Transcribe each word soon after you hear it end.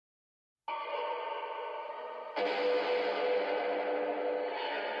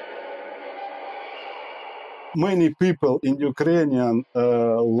Many people in Ukrainian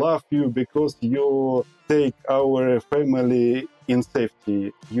love you because you take our family in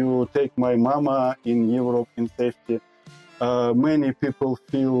safety. You take my mama in Europe in safety. Many people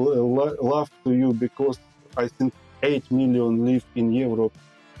feel love to you because I think 8 million live in Europe.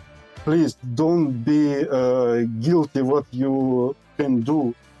 Please don't be guilty what you can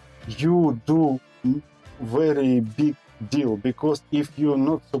do. You do very big deal because if you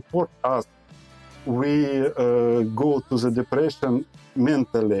not support us, we go to the depression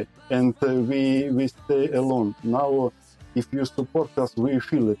mentally and we stay alone. Now, if you support us, we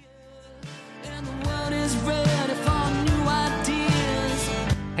feel it.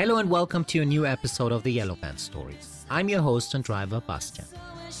 Hello and welcome to a new episode of the Yellow Van Stories. I'm your host and driver, Bastian.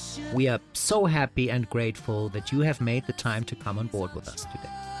 We are so happy and grateful that you have made the time to come on board with us today.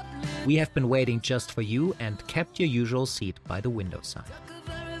 We have been waiting just for you and kept your usual seat by the window side.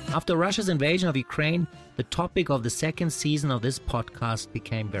 After Russia's invasion of Ukraine, the topic of the second season of this podcast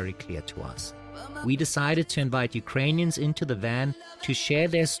became very clear to us. We decided to invite Ukrainians into the van to share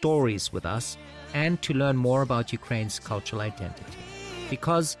their stories with us and to learn more about Ukraine's cultural identity.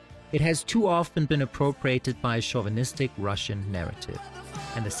 Because it has too often been appropriated by a chauvinistic Russian narrative.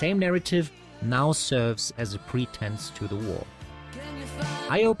 And the same narrative now serves as a pretense to the war.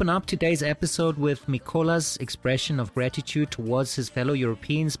 I open up today's episode with Mykola's expression of gratitude towards his fellow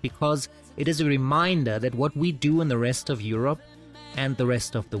Europeans because it is a reminder that what we do in the rest of Europe and the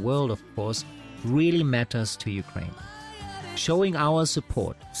rest of the world, of course, really matters to Ukraine. Showing our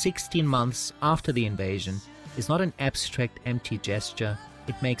support 16 months after the invasion is not an abstract, empty gesture.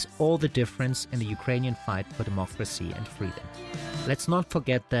 It makes all the difference in the Ukrainian fight for democracy and freedom. Let's not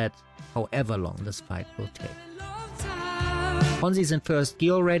forget that, however long this fight will take. Ponzi's in first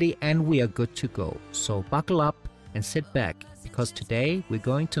gear already and we are good to go. So buckle up and sit back because today we're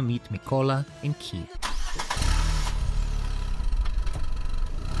going to meet Mykola in Kyiv.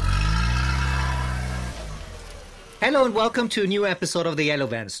 Hello and welcome to a new episode of the Yellow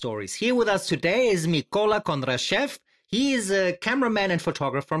Van Stories. Here with us today is Mykola Kondrashev. He is a cameraman and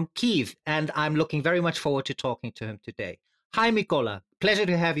photographer from Kyiv and I'm looking very much forward to talking to him today. Hi Mykola, pleasure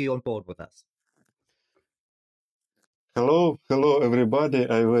to have you on board with us. Hello everybody.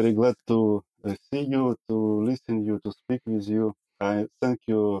 I'm very glad to see you, to listen you, to speak with you. I thank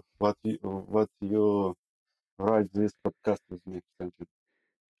you what you write this podcast with me. Thank you.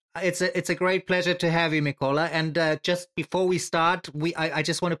 It's a great pleasure to have you, Mykola. And just before we start, I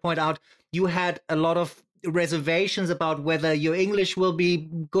just want to point out you had a lot of reservations about whether your English will be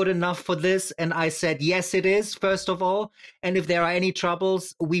good enough for this, and I said yes, it is. First of all, and if there are any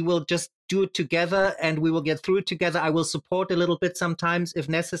troubles, we will just do it together, and we will get through it together. I will support a little bit sometimes if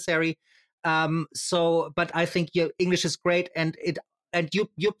necessary. But I think your English is great, and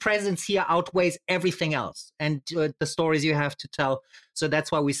your presence here outweighs everything else and the stories you have to tell. So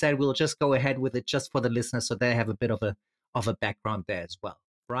that's why we said we'll just go ahead with it just for the listeners so they have a bit of a background there as well,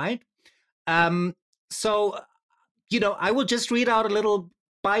 right? So, I will just read out a little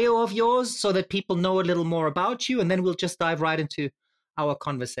bio of yours so that people know a little more about you, and then we'll just dive right into our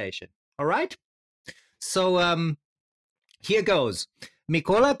conversation. All right? So here goes.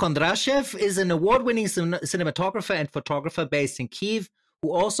 Mykola Kondrashev is an award-winning cinematographer and photographer based in Kyiv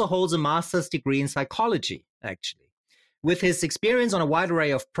who also holds a master's degree in psychology, actually. With his experience on a wide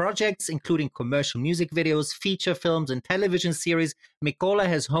array of projects, including commercial music videos, feature films, and television series, Mykola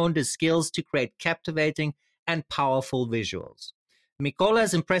has honed his skills to create captivating and powerful visuals.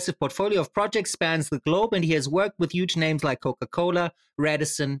 Mykola's impressive portfolio of projects spans the globe, and he has worked with huge names like Coca-Cola,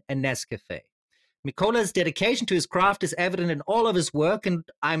 Radisson, and Nescafe. Mykola's dedication to his craft is evident in all of his work, and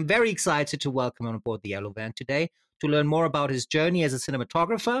I'm very excited to welcome him on board the Yellow Van today to learn more about his journey as a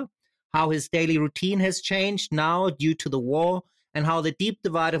cinematographer, how his daily routine has changed now due to the war, and how the deep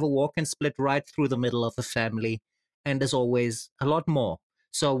divide of a war can split right through the middle of the family, and as always, a lot more.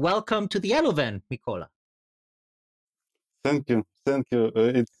 So welcome to the Yellow Van, Mykola. Thank you.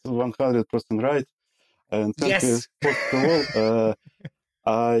 It's 100% right. And thank you. First of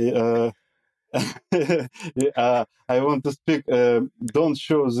all, I want to speak. Don't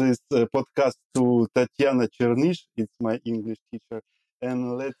show this podcast to Tatiana Chernish. It's my English teacher.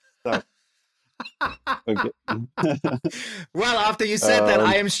 And let's start. Okay. Well, after you said that,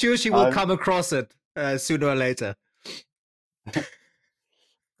 I am sure she will come across it sooner or later.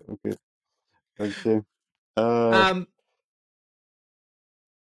 Okay.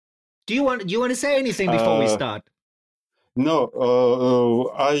 Do you want to say anything before we start? No.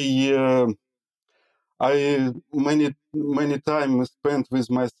 I many time spent with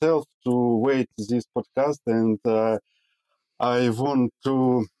myself to wait this podcast, and I want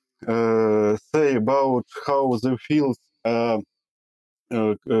to say about how the fields,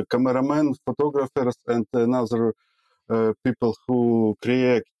 cameramen, photographers, and another people who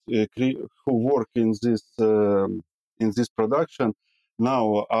who work in this production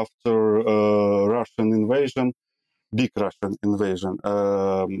now after Russian invasion, big Russian invasion,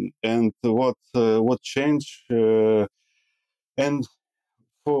 and what changed. And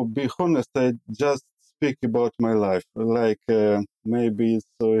for be honest, I just speak about my life. Like maybe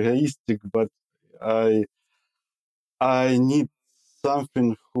it's so egoistic, but I I need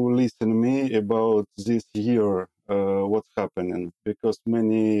something who listen me about this year, what's happening, because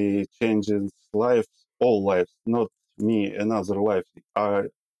many changes lives, all lives, not me, another life, are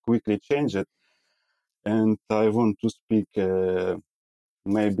quickly changed, and I want to speak.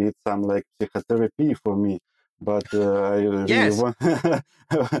 Maybe it's some like psychotherapy for me, but I really Yes. want.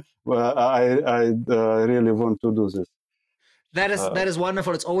 Well, I really want to do this. That Uh, is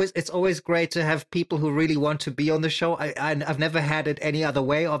wonderful. It's always great to have people who really want to be on the show. I've never had it any other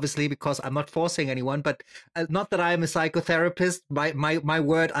way, obviously, because I'm not forcing anyone. But not that I am a psychotherapist. My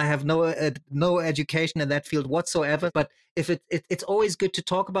word, I have no education in that field whatsoever. But if it's always good to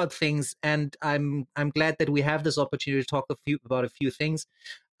talk about things, and I'm glad that we have this opportunity to talk about a few things.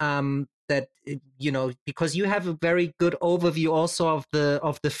 That because you have a very good overview also of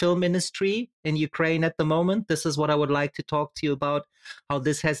the film industry in Ukraine at the moment. This is what I would like to talk to you about, how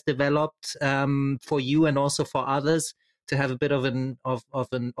this has developed for you and also for others, to have a bit of an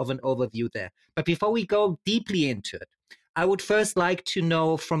overview there. But before we go deeply into it, I would first like to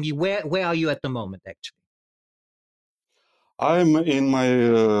know from you, where are you at the moment, actually? I'm in my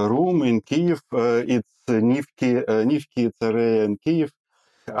room in Kiev. It's Nivki, it's area in Kiev.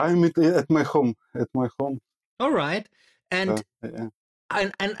 I'm at my home. At my home. All right. And Yeah.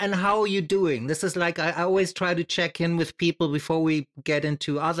 and how are you doing? This is like, I always try to check in with people before we get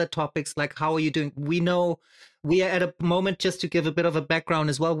into other topics, like how are you doing? We know we are at a moment, just to give a bit of a background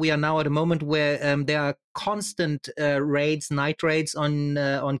as well, we are now at a moment where there are constant night raids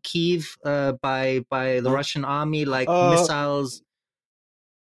on Kiev by the Uh, Russian army, like uh, missiles.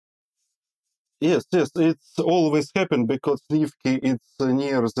 yes, yes. It's always happened because Nivki it's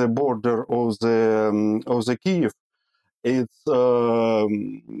near the border of the Kiev. It's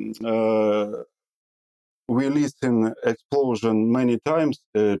we listen explosion many times.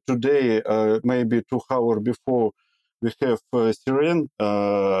 Today, maybe 2 hours before, we have siren,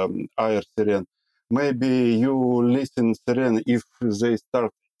 air siren. Maybe you listen siren if they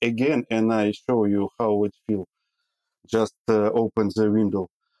start again, and I show you how it feels. Just open the window.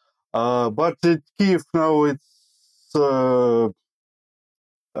 But at Kiev now,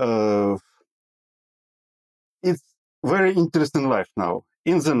 uh, it's very interesting life now.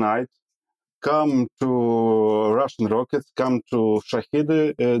 In the night, come to Russian rockets, come to Shahid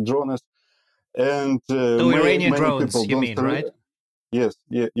drones, and So Iranian many drones, people you don't. mean, right? Yes,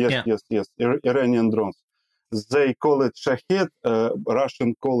 yes, Yeah. yes, yes. Iranian drones. They call it Shahed. Russian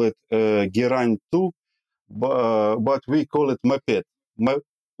call it Giran 2, but we call it moped.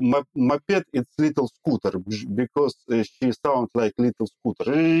 Moped, it's little scooter because she sounds like little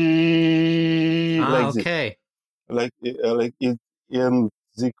scooter, Ah, like this, okay. like it, and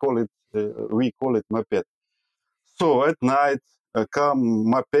they call it. We call it moped. So at night, come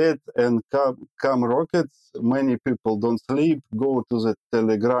moped and come rockets. Many people don't sleep. Go to the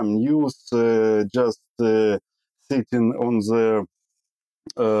Telegram news. Just sitting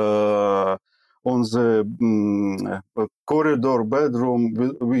uh, on the corridor bedroom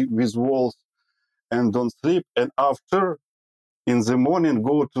with walls and don't sleep. And after in the morning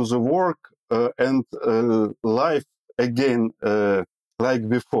go to the work and life again like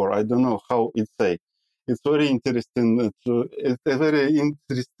before. I don't know how it say. It's very interesting. It's very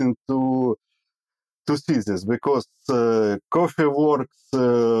interesting to see this because coffee works,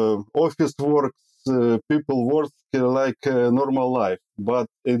 office works, people work like normal life, but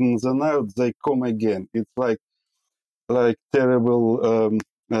in the night they come again. It's like terrible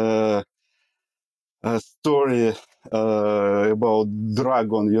uh, story about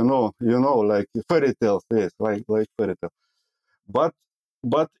dragon. Like fairy tales. Yes, like fairy tale.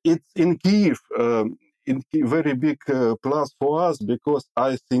 But it's in Kiev, very big plus for us because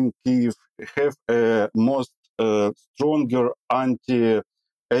I think Kiev have a most stronger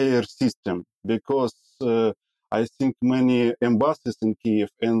anti-air system because I think many embassies in Kiev,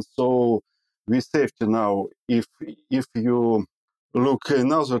 and so we safety now if you look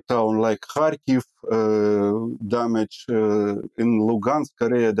another town like Kharkiv, damage in Lugansk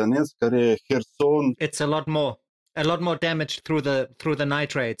area, Donetsk area, Kherson. It's a lot more damage through the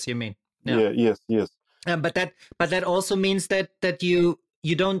nitrates. You mean? Yeah. Yeah, yes, yes. But that also means that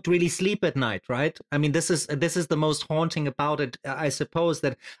you don't really sleep at night, right? I mean, this is the most haunting about it. I suppose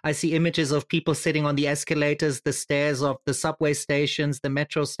that I see images of people sitting on the escalators, the stairs of the subway stations, the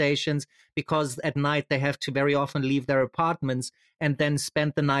metro stations, because at night they have to very often leave their apartments and then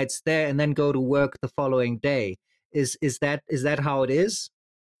spend the nights there and then go to work the following day. Is that how it is?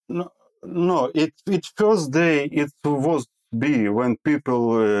 No, no. It first day it was be when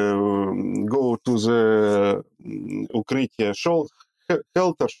people go to the укрытие,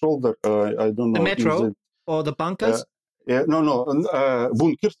 shelter, shoulder. I don't The know. Is metro it? or the Uh, bunkers? no, no.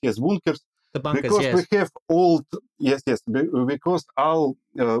 Bunkers. Yes, bunkers. The bunkers, Because we yes. have old. Yes, yes. Because all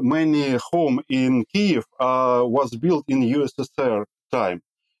many home in Kiev was built in USSR time,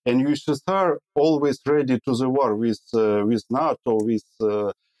 and USSR always ready to the war with NATO with.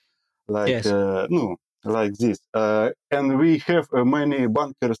 Like Yes. no, like this. And we have many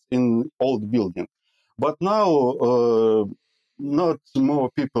bunkers in old building. But now, not more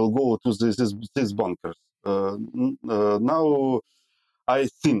people go to these bunkers. Now, I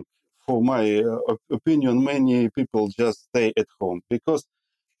think, for my opinion, many people just stay at home because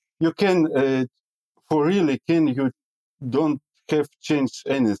you can, for really, can you don't have changed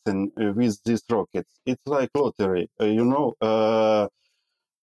anything with these rockets. It's like lottery,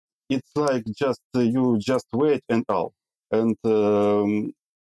 it's like just you just wait and all, and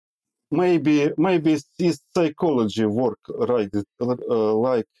maybe this psychology work right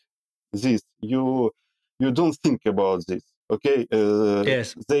like this. You don't think about this. Okay,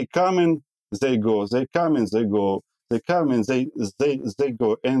 Yes. they come in, they go. They come in, they go. They come in, they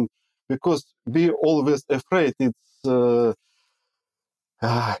go. And because we always afraid, it's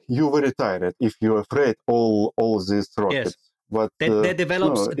you very tired if you're afraid all these Yes. rockets. But There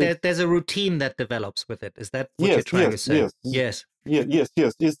develops no, it's there's a routine that develops with it. Is that what you're yes, trying yes, to say? yes, Yes.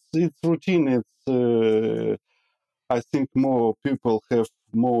 yes. It's routine. It's I think more people have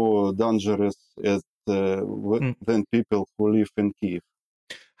more dangerous as Mm. than people who live in Kiev.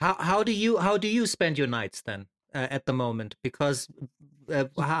 How do you spend your nights then at the moment? Because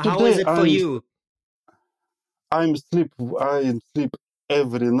how is Today it for you? I sleep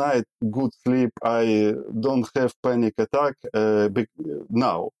every night. Good sleep. I don't have panic attack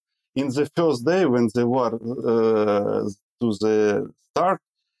now. In the first day when the war to the start,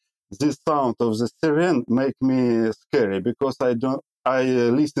 this sound of the siren make me scary because I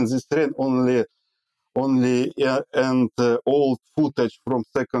listen this siren only and old footage from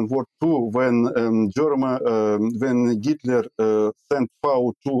Second World War when German when Hitler sent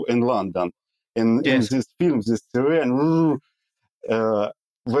V2 in London. In Yes. this film, this siren,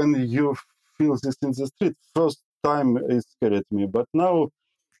 when you feel this in the street, first time it scared me, but now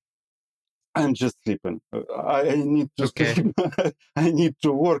I'm just sleeping. I need to Okay. sleep. I need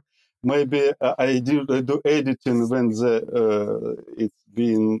to work. Maybe I do editing when it's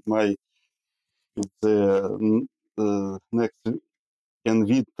been my next in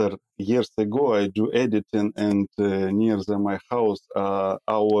winter years ago. I do editing and near my house,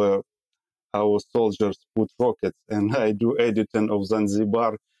 our soldiers put rockets, and I do editing of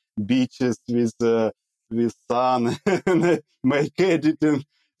Zanzibar beaches with sun and I make editing.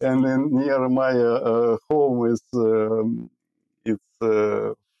 And then near my home is it's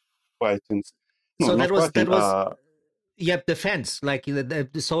fighting. No, So not that fighting. was yeah, defense, like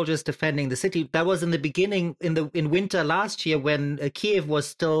the soldiers defending the city. That was in the beginning in winter last year when Kiev was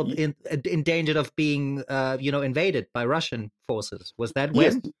still in danger of being invaded by Russian forces. Was that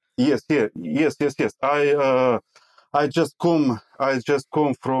Yes, when? yes, yes. I just come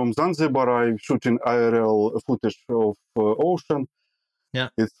from Zanzibar. I'm shooting aerial footage of ocean. Yeah.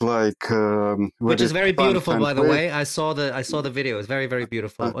 It's like Which very is very beautiful, sunshine by the place. way. I saw the video. It's very, very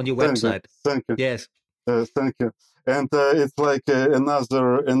beautiful on your Thank you, website. thank you, Yes. thank you. And it's like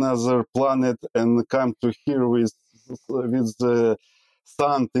another planet, and come to here with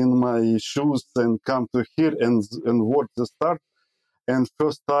sand in my shoes, and come to here and watch the start. And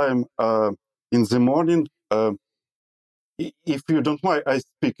first time in the morning, if you don't mind, I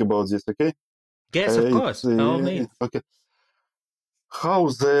speak about this. Okay, Yes, of it's course. By all means. okay. How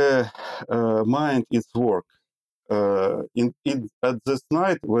the mind is work. At this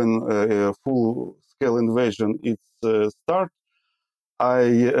night when full scale invasion is start, I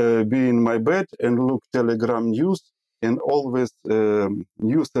be in my bed and look Telegram news and always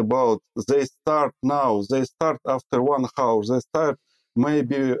news about they start now, they start after 1 hour, they start.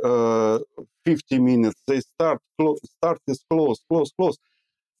 maybe 50 minutes. They start is close.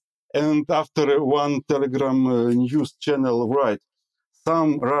 And after one Telegram news channel, right,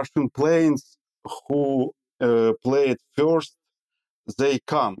 some Russian planes who played first, they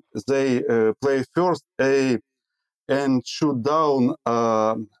come. They play first and shoot down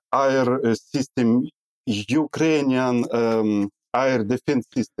air system, Ukrainian air defense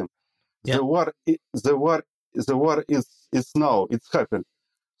system. Yeah. The war is now. It's happened.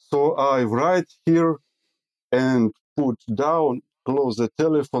 So I write here and put down, close the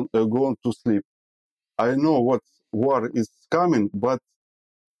telephone, and go to sleep. I know what war is coming, but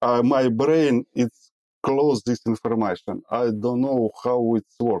my brain is close this information. I don't know how it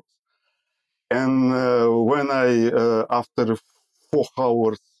works. And when I, after 4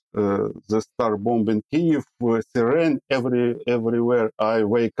 hours, the star bomb in Kiev, siren everywhere, I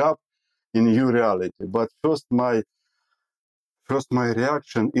wake up in new reality. But first my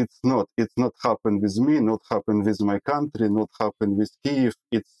reaction, it's not happened with me, not happened with my country, not happened with Kiev.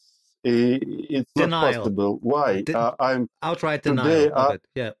 It's not Denial. possible. Why? I'm Outright today. denial of it.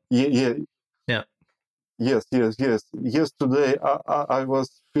 Yeah. Yeah. Yeah. Yes. Yesterday, I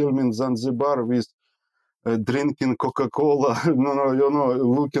was filming Zanzibar with drinking Coca-Cola. No,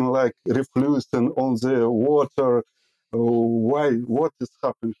 looking like refluxing on the water. Why? What is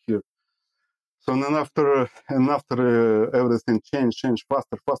happening here? So then after everything changed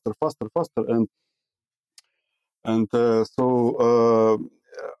faster, and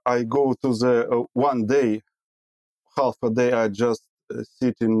I go to the one day, half a day I just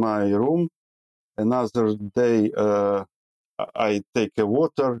sit in my room. Another day I take a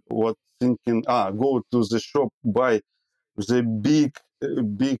water. What thinking? Go to the shop, buy the big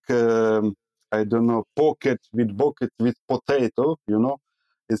I don't know pocket with potato.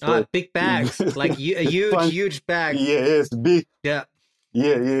 It's like Big bags, like a it's huge, fun. huge bag. Yes, big. Yeah.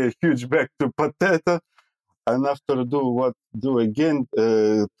 Yeah, huge bag to potato. And after do again,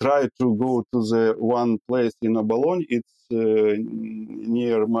 try to go to the one place in Obolon. It's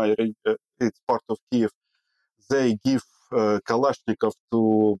near it's part of Kiev. They give Kalashnikov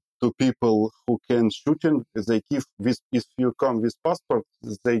to people who can shooting. They give with if you come with passport,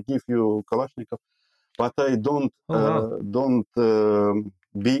 they give you Kalashnikov. But I don't Oh wow.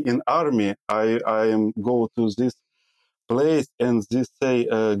 be in army. I am go to this place and they say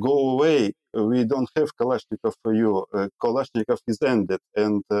go away. We don't have Kalashnikov for you. Kalashnikov is ended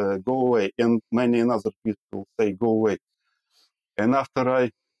and go away. And many other people say go away. And after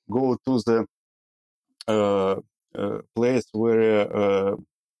I go to the place where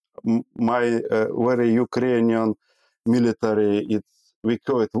my where Ukrainian military, we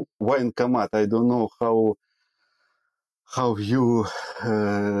call it военкомат. I don't know how you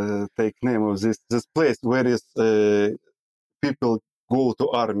take name of this place where is people go to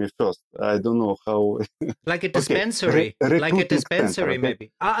army first. I don't know how. Like a Okay, dispensary, like a recruiting center. dispensary, Okay,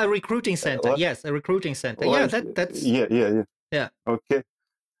 maybe. A recruiting center. Yes, a recruiting center. Yeah, like that's yeah. yeah. Okay,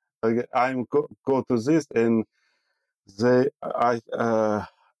 I'm go to this and they I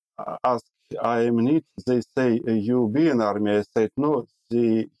ask I am need. They say you be in army. I said no.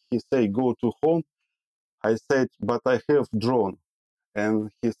 He say go to home. I said but I have drone,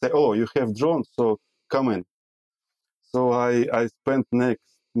 and he said oh you have drone so come in. So I spent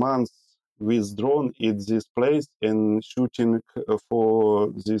next month with drone in this place and shooting for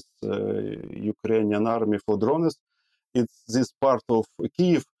this Ukrainian army for drones. It's this part of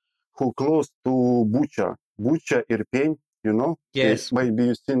Kiev who close to Bucha, Irpin. Yes. Maybe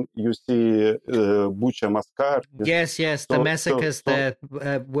you see Bucha massacre. Yes, the massacres So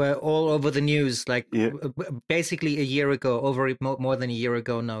that were all over the news, like yeah. basically a year ago, more than a year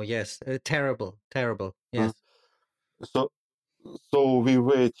ago now. Yes, terrible. Uh, Yes. so so we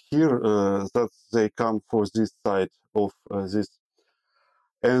wait here that they come for this side of this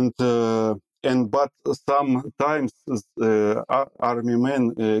and but sometimes army men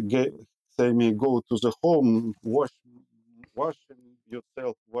say me go to the home, wash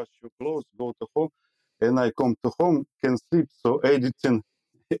yourself, wash your clothes, go to home, and I come to home can sleep. So editing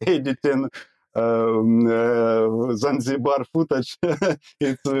editing Zanzibar footage.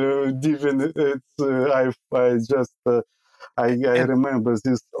 It's different. It's I just I And remember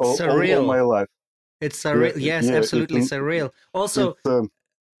this all surreal. my life. It's Yeah, surreal. Yes, yeah. absolutely surreal.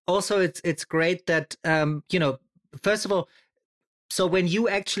 Also, It's it's great that first of all, so when you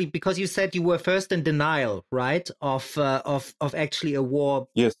actually, because you said you were first in denial, right, of actually a war,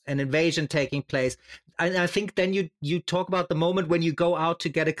 yes. an invasion taking place, and I think then you talk about the moment when you go out to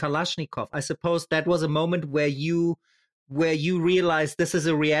get a Kalashnikov. I suppose that was a moment where you realize this is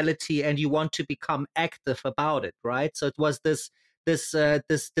a reality and you want to become active about it, right? So it was this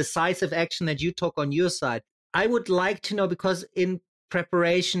decisive action that you took on your side. I would like to know, because in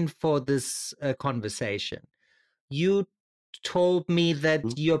preparation for this conversation, you told me that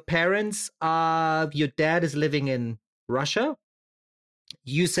your your dad is living in Russia.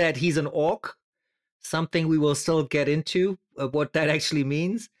 You said he's an orc, something we will still get into what that actually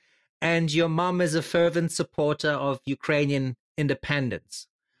means. And your mom is a fervent supporter of Ukrainian independence.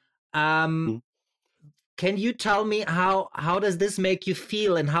 Um, mm, can you tell me how does this make you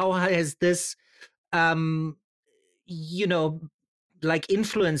feel, and how has this um, you know like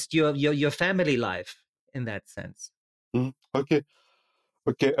influenced your family life in that sense? Okay.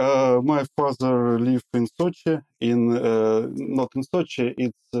 Okay, my father lived in Sochi, not in Sochi,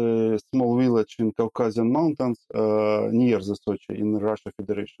 it's a small village in Caucasian Mountains near the Sochi in Russia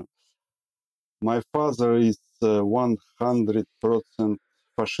Federation. My father is 100%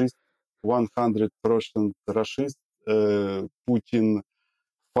 fascist, 100% Russian. Putin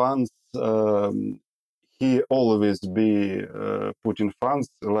fans. He always be Putin fans,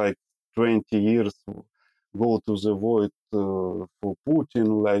 like 20 years go to the void for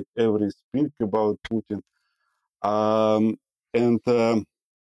Putin, like every speak about Putin. And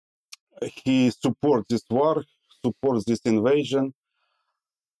he supports this war, supports this invasion.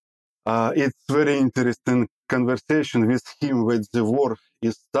 It's very interesting conversation with him when the war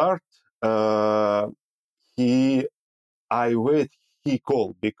is start. He, I wait, he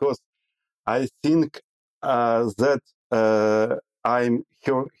called because I think that I'm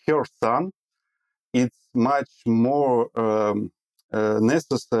her son. It's much more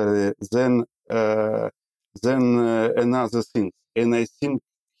necessary than another thing. And I think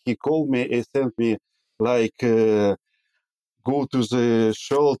he called me and sent me like go to the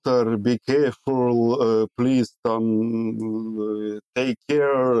shelter, be careful, please take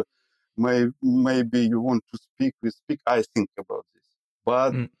care. Maybe you want to speak, we speak. I think about this.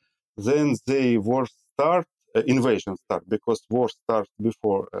 But Mm. then the war start, invasion start, because war start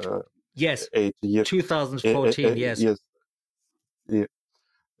before Yes, 8 years. 2014. Yes, Yes, yeah.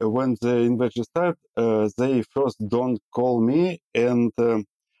 When the invasion start, they first don't call me, and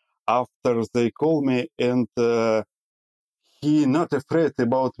after they call me, and he not afraid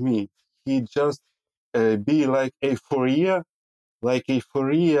about me. He just be like euphoria, like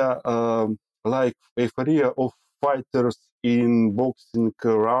euphoria of fighters in boxing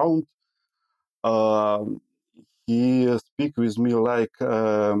round. Um, he speak with me like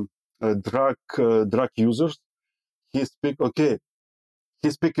drug users. He speak okay. He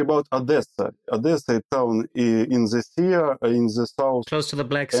speak about Odessa. Odessa town in the sea, in the south, close to the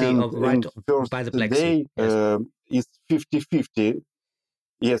Black Sea, and or right in first by the Black Sea. day Yes. is 50-50.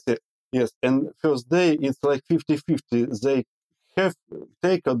 Yes, yes. And first day it's like 50-50. They have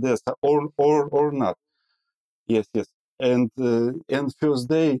take Odessa or not. Yes, yes. And first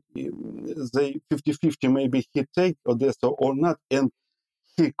day they 50-50 maybe he take Odessa or not. And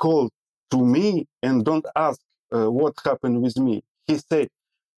he called to me and don't ask what happened with me. He said,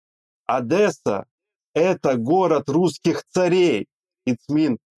 Одесса — это город русских царей. It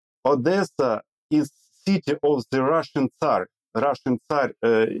means Odessa is city of the Russian Tsar. Russian Tsar,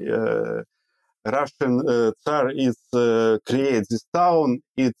 Russian Tsar is create this town.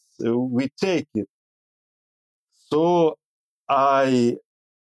 It's we take it. So I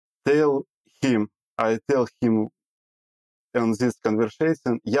tell him, I tell him in this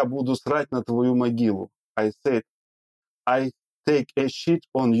conversation, я буду срать на твою могилу. I said, I take a shit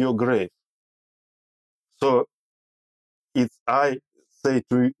on your grave. So it's I say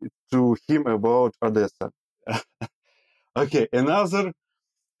to him about Odessa. Okay, another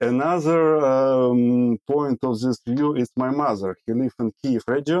point of this view is my mother. He lives in Kiev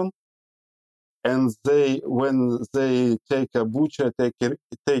region, and they when they take a Bucha,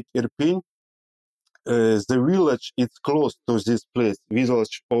 take Irpin, the village is close to this place,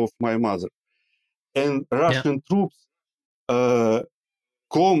 village of my mother, and Yeah. Russian troops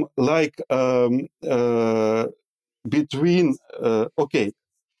come like between okay,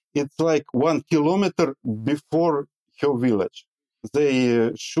 it's like 1 kilometer before her village.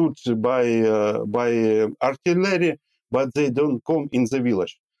 They shoot by artillery, but they don't come in the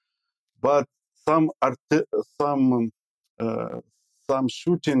village. But some some uh, some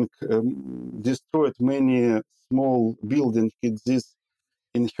shooting destroyed many small buildings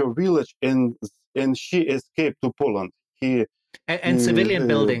in her village, and she escaped to Poland. And He civilian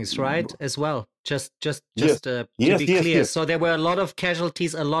buildings, right, as well. yes, To yes, be yes, clear, yes, so there were a lot of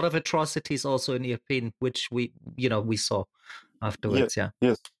casualties, a lot of atrocities also in Irpin, which we saw yes, afterwards. Yeah.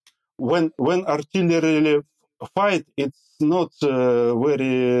 yes. When artillery fight, it's not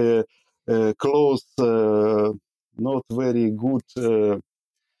very close not very good.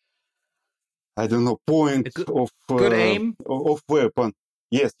 I don't know, A point good aim. of weapon.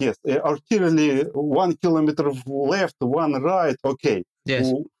 Yes, yes. Artillery, 1 kilometer left, one right. Okay,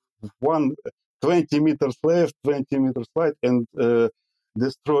 Yes. one 20 meters left, 20 meters right, and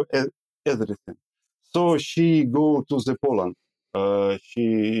destroy everything. So she go to the Poland.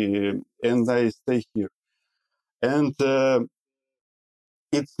 She and I stay here, and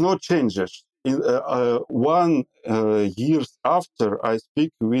it's not changes. In 1 years after, I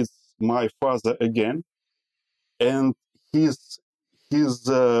speak with my father again, and his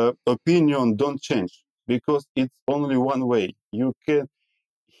opinion don't change because it's only one way. You can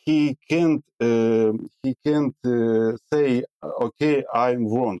he can't say okay, I'm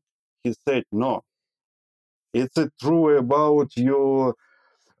wrong. He said no. It's true about your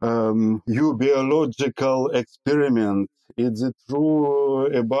biological experiment. It's true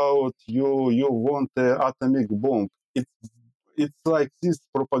about you want an atomic bomb. It's like this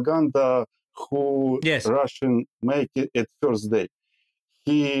propaganda who Yes. Russian make it at first day.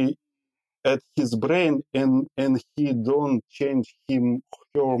 He at his brain and he don't change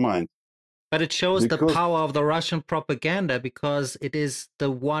her mind But it shows the because power of the Russian propaganda because it is the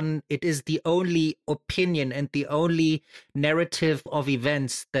only opinion and the only narrative of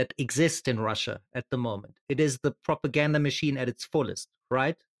events that exist in Russia at the moment. It is the propaganda machine at its fullest,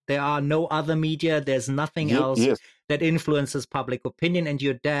 right? There are no other media, there's nothing else yes, that influences public opinion, and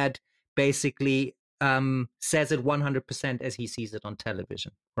your dad basically says it 100% as he sees it on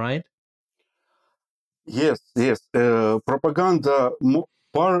television, right? yes. Propaganda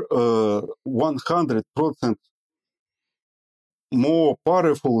 100% more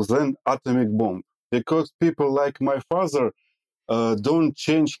powerful than atomic bomb because people like my father don't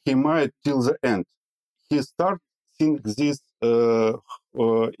change his mind till the end. He start think this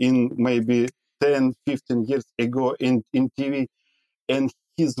in maybe 10, 15 years ago in TV, and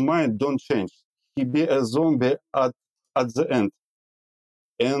his mind don't change. He be a zombie at the end,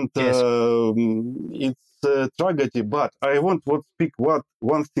 and Yes, it's a tragedy. But I want to speak what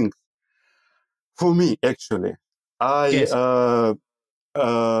one thing for me actually. I yes, uh,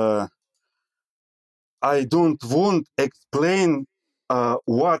 uh, I don't want explain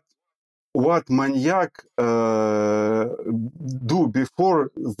what maniac do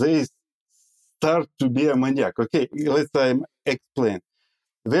before they start to be a maniac. Okay, let's explain.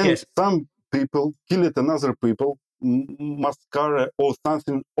 When yes, some people kill it another people, mascara or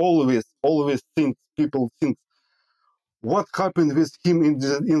something, always think people think what happened with him in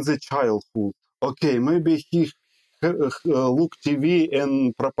the childhood. Okay, maybe he look TV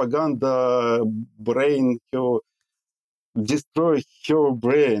and propaganda brain destroy her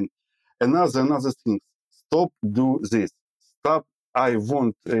brain. Another thing. Stop do this. Stop. I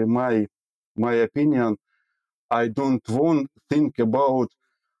want my opinion. I don't want think about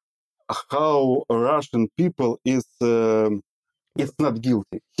how Russian people is. It's not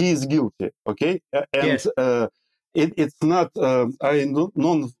guilty. He is guilty. Okay, and yes, it's not. I don't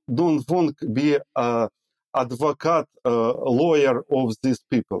want to be a advocate, lawyer of these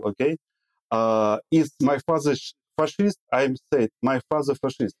people. Okay, is my father fascist? I'm said my father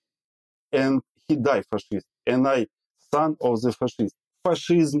fascist, and he died fascist, and I son of the fascist.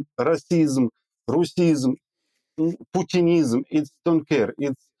 Fascism, racism, Russism, Putinism. It's don't care.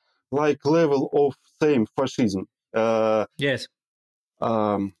 It's like level of same fascism. Uh, yes.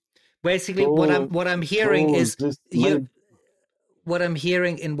 um, Basically, so what I'm hearing so is this you. may What I'm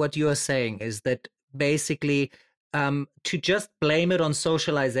hearing in what you are saying is that basically to just blame it on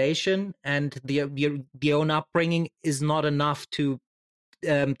socialization and the own upbringing is not enough to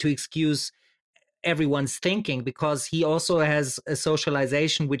excuse everyone's thinking, because he also has a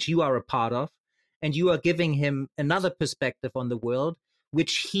socialization which you are a part of, and you are giving him another perspective on the world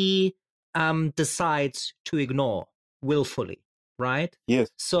which he decides to ignore willfully, right? yes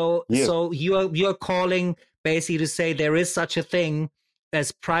yes So you're calling basically to say there is such a thing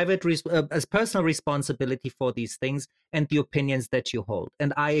as as personal responsibility for these things and the opinions that you hold,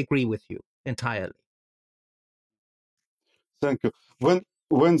 and I agree with you entirely. thank you.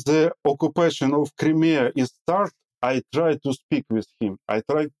 When the occupation of Crimea is start, I try to speak with him. I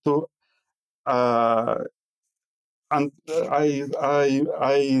try to uh, and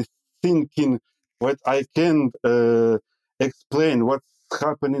I thinking what I can explain what's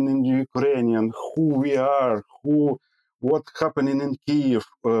happening in Ukrainian, who we are, what happening in Kiev,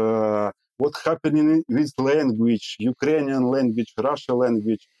 what happening with language, Ukrainian language, Russian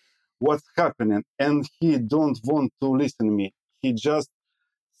language, what's happening, and he don't want to listen me. He just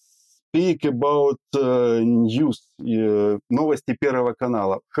speak about news, новости Первого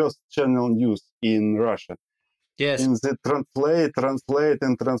канала, first channel news in Russia, Yes. in the translate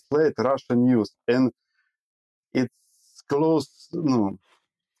Russian news, and it's close. No,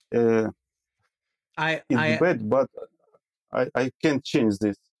 it's I bad, but I can't change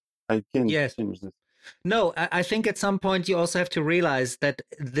this. I can't yes. change this. No, I think at some point you also have to realize that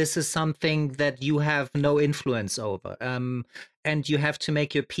this is something that you have no influence over, and you have to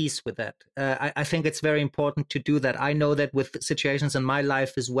make your peace with that. I think it's very important to do that. I know that with situations in my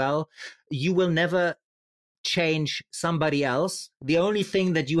life as well, you will never change somebody else. The only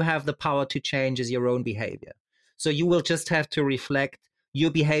thing that you have the power to change is your own behavior. So you will just have to reflect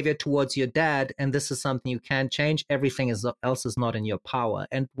your behavior towards your dad, and this is something you can change. Everything else is not in your power.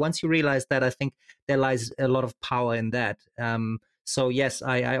 And once you realize that, I think there lies a lot of power in that. So yes,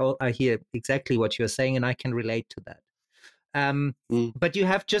 I hear exactly what you're saying, and I can relate to that. Mm. But you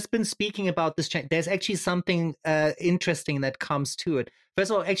have just been speaking about this change. There's actually something interesting that comes to it.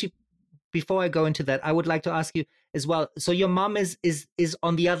 First of all, actually, before I go into that, I would like to ask you as well. So your mom is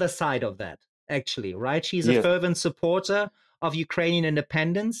on the other side of that, actually, right? She's a Yes. fervent supporter of Ukrainian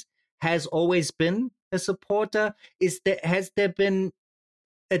independence, has always been a supporter. Has there been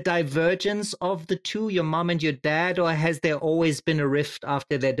a divergence of the two, your mom and your dad, or has there always been a rift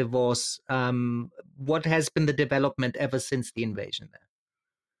after their divorce? What has been the development ever since the invasion there?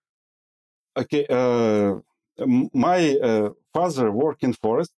 Okay. My father work in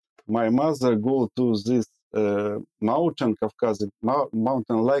forest. My mother go to this mountain, Caucasian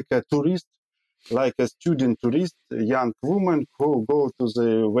mountain, like a tourist, like a student tourist, a young woman who go to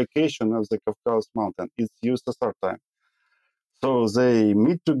the vacation of the Caucasus mountain. It's USSR time. So they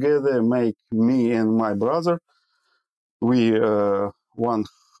meet together, make me and my brother. We one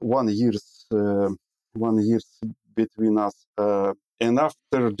years 1 year between us, and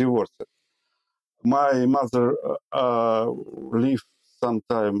after divorce, my mother lived some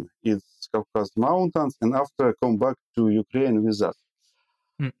time in Caucasus mountains, and after come back to Ukraine with us.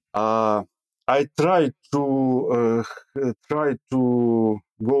 Mm. I tried to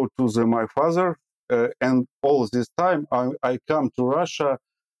go to my father, and all this time I come to Russia.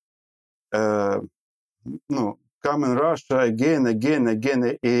 No, come in Russia again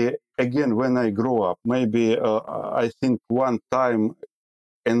when I grow up. Maybe I think one time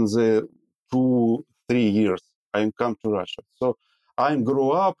in the 2-3 years I come to Russia. So I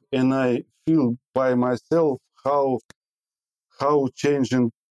grow up and I feel by myself how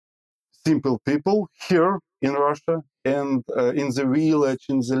changing simple people here in Russia and in the village,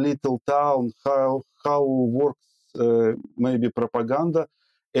 in the little town, how works maybe propaganda,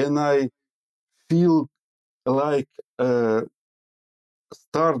 and I feel like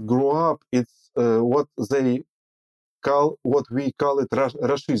start grow up. It's what we call it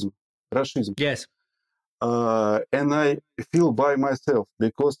Rushism. Yes. And I feel by myself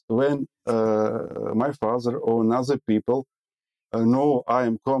because when my father or other people know I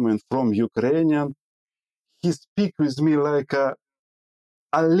am coming from Ukrainian, he speak with me like a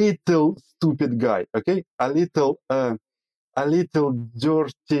little stupid guy, okay, a little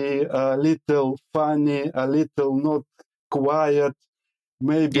dirty, a little funny, a little not quiet,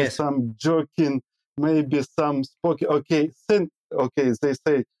 maybe Yes. some joking, maybe some spoken. Okay, okay, they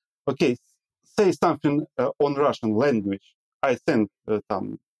say, okay, say something on Russian language. I send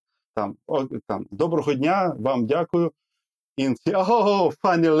там, доброго дня, вам дякую. And say, oh,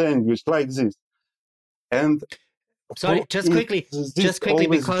 funny language like this. And Sorry, just it's quickly, this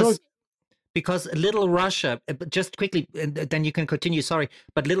always joke. because Little Russia, just quickly, and then you can continue. Sorry,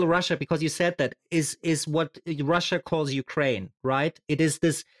 but Little Russia, because you said that is what Russia calls Ukraine, right? It is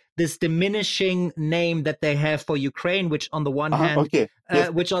this diminishing name that they have for Ukraine, which on the one hand, Okay,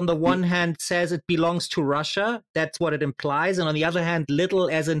 yes. which on the one hand says it belongs to Russia. That's what it implies, and on the other hand, little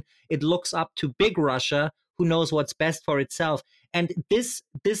as in it looks up to big Russia, who knows what's best for itself. And this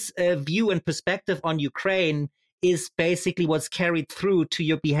view and perspective on Ukraine is basically what's carried through to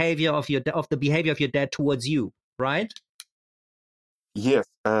your behavior of the behavior of your dad towards you, right? Yes,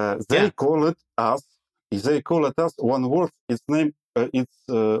 they call it us. They call it us. One word. Its name. It's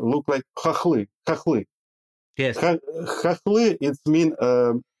look like хохлы. Хохлы. Yes. Хохлы. It mean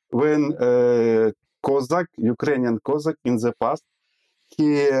when Cossack, Ukrainian Cossack in the past, he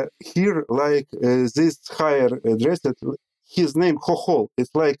here like this higher dressed. His name Hohol.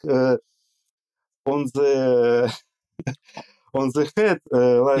 It's like on the on the head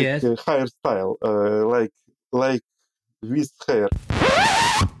like Yes. hairstyle, like with hair.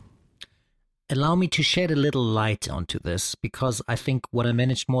 Allow me to shed a little light onto this, because I think what I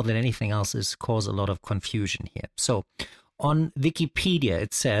managed more than anything else is cause a lot of confusion here. So on Wikipedia,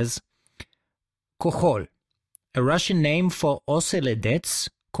 it says Kochol, a Russian name for oseledets,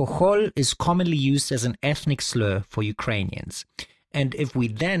 Kochol is commonly used as an ethnic slur for Ukrainians. And if we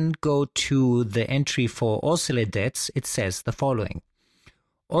then go to the entry for Oseledets, it says the following.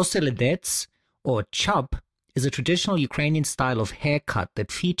 Oseledets, or chub, is a traditional Ukrainian style of haircut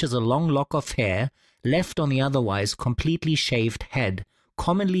that features a long lock of hair left on the otherwise completely shaved head,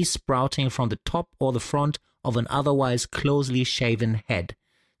 commonly sprouting from the top or the front of an otherwise closely shaven head,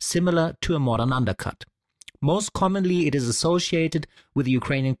 similar to a modern undercut. Most commonly, it is associated with the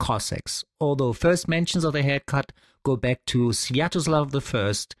Ukrainian Cossacks, although first mentions of the haircut go back to Sviatoslav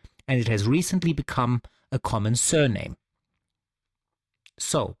I, and it has recently become a common surname.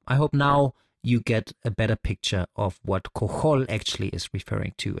 So, I hope now you get a better picture of what Kochol actually is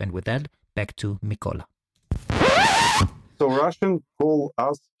referring to. And with that, back to Mykola. So Russian call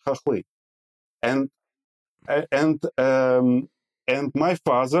us chachli, and my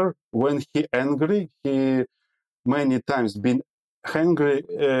father, when he angry, he many times been angry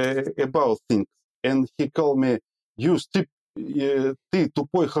about things, and he called me, you ты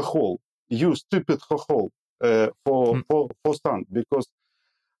тупой хохол, you stupid хохол, for son, because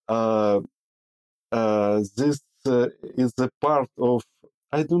this is a part of,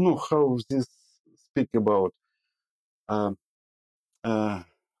 I don't know how this speak about.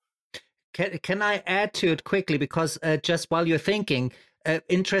 Can I add to it quickly? Because just while you're thinking,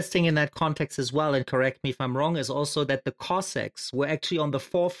 interesting in that context as well, and correct me if I'm wrong, is also that the Cossacks were actually on the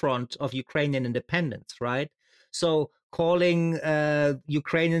forefront of Ukrainian independence, right? So calling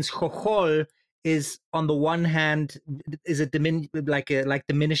Ukrainians chochol is, on the one hand, is a like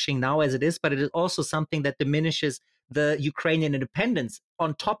diminishing now as it is, but it is also something that diminishes the Ukrainian independence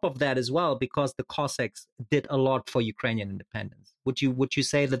on top of that as well, because the Cossacks did a lot for Ukrainian independence. Would you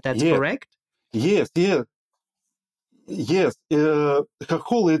say that that's correct? Yes.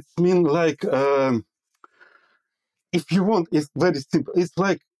 Chachol, it means like, if you want, it's very simple. It's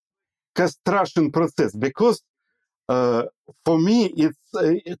like castration process, because for me, it's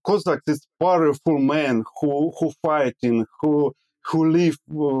Cossacks is powerful man who fighting, who live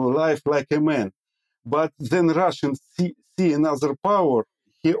life like a man. But then Russians see another power.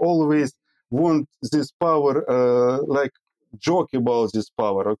 He always want this power, like joke about this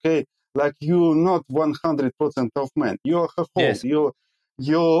power. Okay, like you not 100% of man. You're a whole. Yes. You're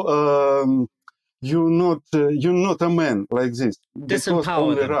not a man like this, because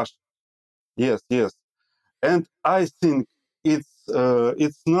only Russia. Yes. And I think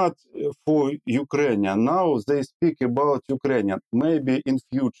it's not for Ukrainian. Now they speak about Ukrainian. Maybe in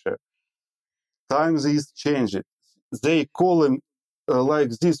future, times is changing. They call him like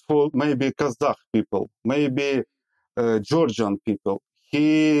this for maybe Kazakh people, maybe Georgian people.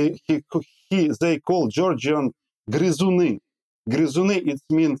 They call Georgian gryzuny. Gryzuny, it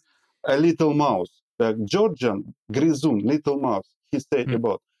means a little mouse. Georgian gryzun, little mouse. He said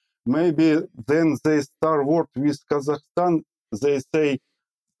about. Maybe then they start work with Kazakhstan. They say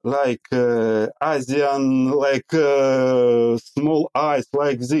like Asian, like small eyes,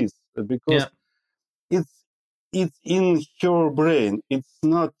 like this, because it's in her brain. It's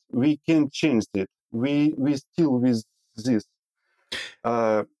not. We can change it. We still with this.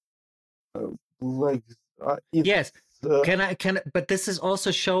 Like yes. But this is also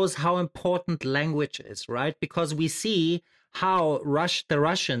shows how important language is, right? Because we see how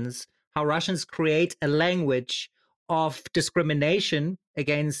Russians create a language of discrimination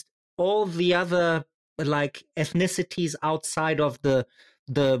against all the other like ethnicities outside of the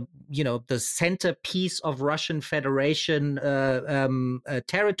centerpiece of Russian Federation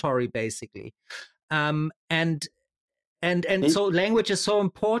territory, basically. So language is so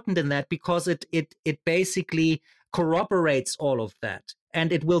important in that, because it basically corroborates all of that,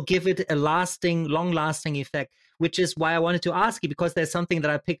 and it will give it a long lasting effect, which is why I wanted to ask you, because there's something that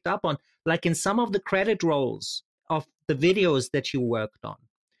I picked up on, like in some of the credit rolls of the videos that you worked on.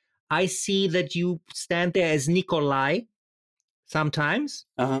 I see that you stand there as Nikolai sometimes,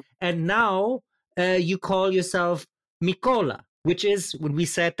 and now you call yourself Mykola, which is, when we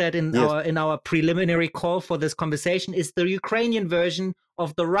said that in our preliminary call for this conversation, is the Ukrainian version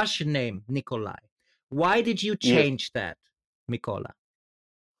of the Russian name Nikolai. Why did you change that, Mykola?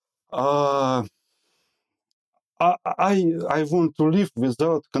 I want to live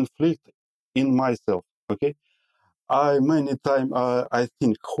without conflict in myself. Okay, many times I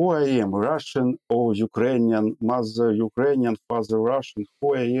think who I am, Russian or Ukrainian, mother Ukrainian, father Russian,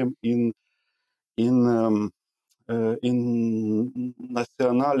 who I am in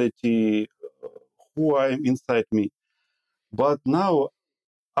nationality, who I am inside me. But now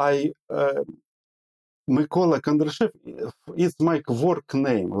Mykola Kondrashev is my work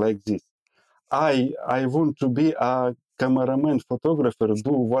name, like this. I want to be a cameraman, photographer,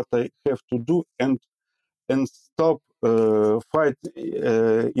 do what I have to do and stop fight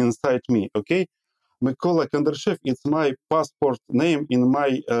inside me. Okay, Mykola Kondrashev. It's my passport name in my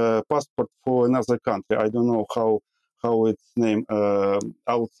passport for another country. I don't know how it's named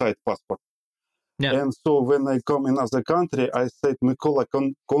outside passport. Yeah. And so when I come in another country, I said Mykola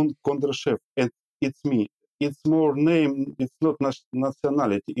Kondrashev, and it's me. It's more name. It's not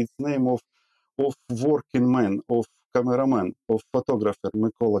nationality. It's name of working man, of cameraman, of photographer,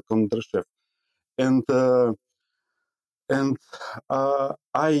 Mykola Kondrashev. And and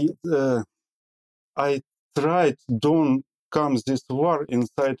I tried don't come this war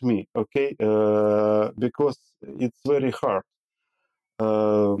inside me, okay? Because it's very hard.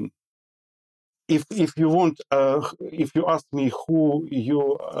 Um, if you want, if you ask me who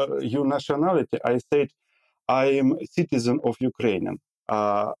your nationality, I said I am a citizen of Ukrainian.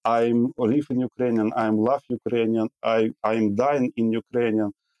 I'm live in Ukrainian. I'm love Ukrainian. I'm dying in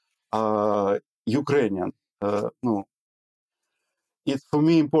Ukrainian. Ukrainian. No, it's for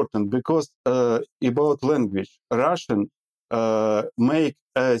me important because about language, Russian make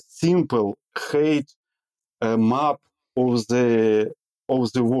a simple hate map of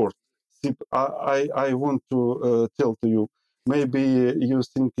the world. I want to tell to you. Maybe you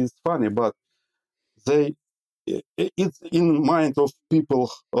think it's funny, but they it's in mind of people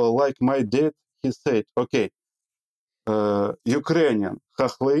like my dad. He said, "Okay, Ukrainian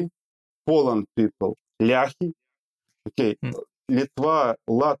хохлы, Poland people ляхи, okay, Mm. Litva,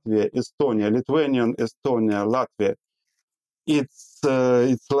 Latvia, Estonia, Lithuanian, Estonia, Latvia. It's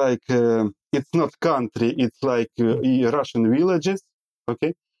like it's not country. It's like Russian villages.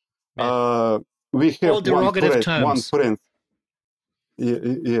 Okay, Yeah. we have All derogative One terms. friend.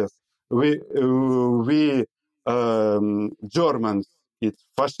 Yes, we Germans. It's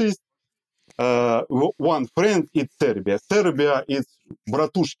fascist. One friend. It's Serbia. Serbia is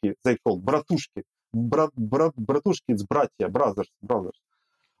братушки. They call братушки. Братушки. It's братья, brothers.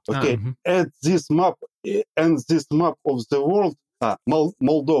 Okay, Mhm. at this map and this map of the world,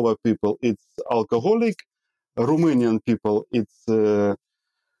 Moldova people, it's alcoholic. Romanian people, it's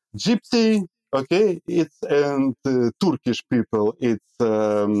gypsy. Okay, it's and Turkish people, it's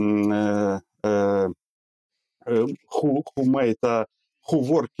who made who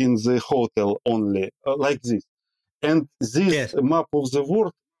work in the hotel only like this. And this Yes. map of the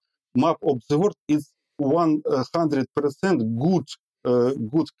world is 100% good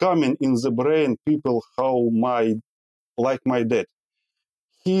coming in the brain people how my dad.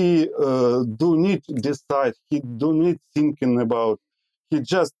 He do need decide. He do need thinking about. He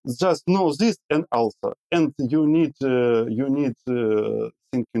just knows this and also, and you need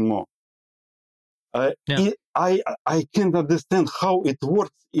thinking more. Yeah. I can't understand how it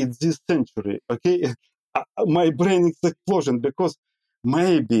works in this century. Okay, my brain is explosion because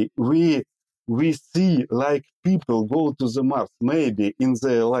maybe we see like people go to the Mars. Maybe in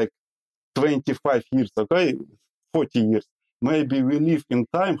the like 25 years, okay, 40 years. Maybe we live in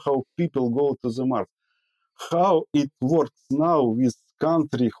time how people go to the Mars. How it works now with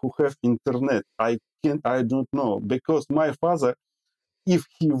country who have internet, I don't know because my father, if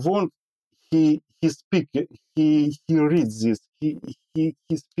he want, he speak, he reads this, he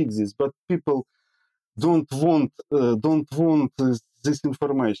speaks this, but people don't want this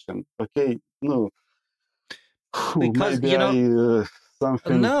information. Okay, no, Because, maybe I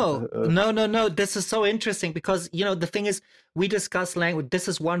something. no, no, no, no. This is so interesting because, the thing is, we discuss language. This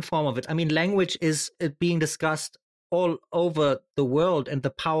is one form of it. I mean, language is being discussed all over the world and the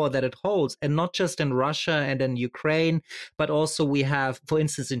power that it holds, and not just in Russia and in Ukraine, but also we have, for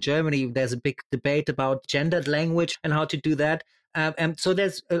instance, in Germany, there's a big debate about gendered language and how to do that. And so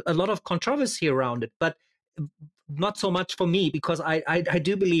there's a lot of controversy around it. But not so much for me because I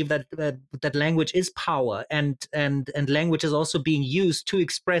do believe that language is power and language is also being used to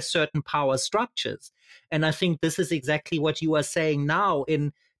express certain power structures. And I think this is exactly what you are saying now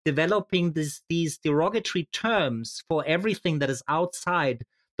in developing these derogatory terms for everything that is outside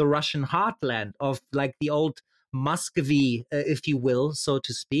the Russian heartland of like the old Muscovy, if you will, so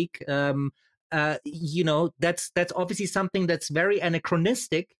to speak. That's obviously something that's very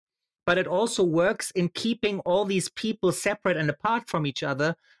anachronistic, but it also works in keeping all these people separate and apart from each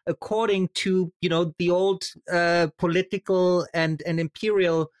other according to the old political and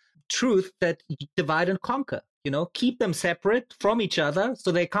imperial truth that divide and conquer. Keep them separate from each other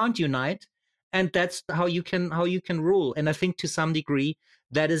so they can't unite, and that's how you can rule. And I think to some degree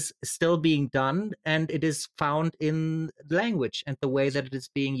that is still being done, and it is found in language and the way that it is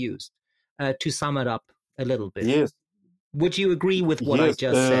being used. To sum it up a little bit, Yes, would you agree with what I yes,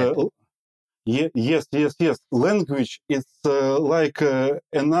 just said? Yes. Language is like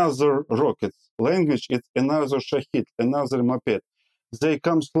another rocket. Language is another shahid, another moped. They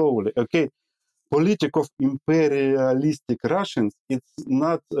come slowly. Okay, politic of imperialistic Russians, it's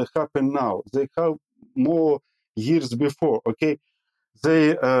not happen now. They have more years before. Okay,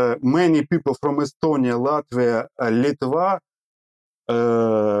 they many people from Estonia, Latvia, Litva,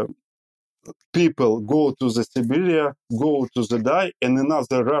 uh, people go to the Siberia, go to the die, and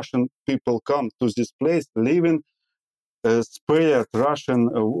another Russian people come to this place, living, spread Russian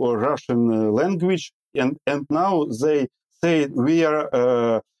or Russian language, and now they say we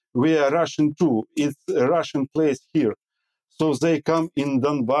are Russian too. It's a Russian place here, so they come in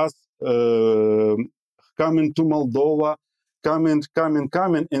Donbass, coming to Moldova, coming,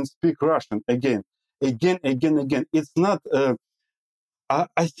 and speak Russian again. It's not.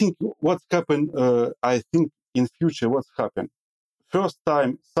 I think what's happened. I think in future what's happened. First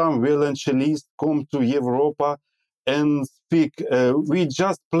time some violoncellist come to Europa and speak. We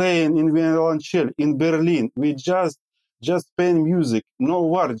just playing in violoncelle in Berlin. We just playing music, no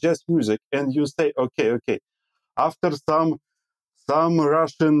word, just music. And you say, okay. After some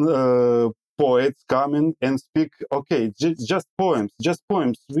Russian poets come in and speak, okay, just poems.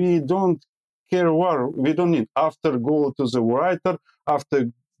 We don't care what, we don't need. After go to the writer,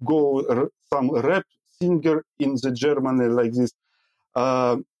 after go some rap singer in the Germany like this,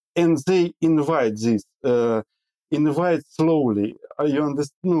 uh, and they invite slowly. You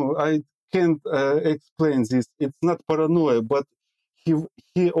understand? No, I can't explain this. It's not paranoia, but he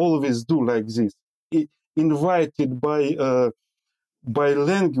he always do like this. Invited by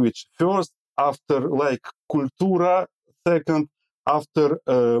language first, after like cultura second, after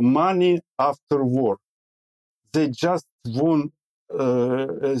money, after war. They just want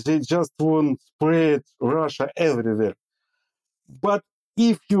spread Russia everywhere. But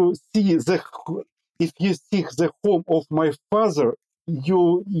if you see the home of my father,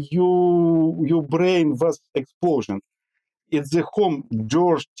 your brain was explosion. It's the home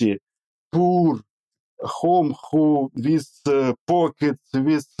dirty, poor home who with pockets,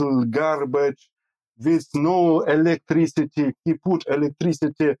 with garbage, with no electricity. He put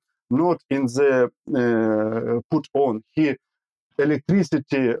electricity not in the put on. He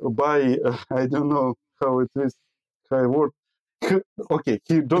electricity by I don't know how it is, how it works. Okay,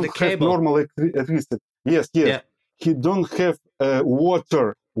 he The don't have cable. normal electricity. Yes. Yeah. He don't have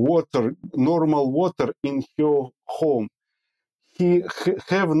normal water in your home. He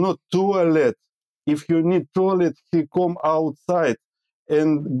have no toilet. If you need toilet, he come outside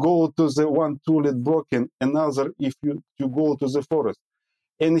and go to the one toilet broken, another if you go to the forest.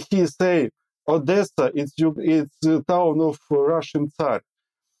 And he say, Odessa, it's a town of Russian Tsar,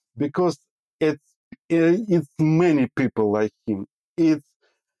 because it's many people like him. It's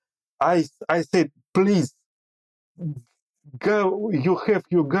I said, please go. You have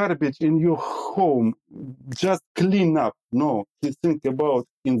your garbage in your home. Just clean up. No, he think about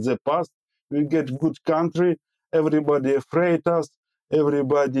in the past. We get good country. Everybody afraid us.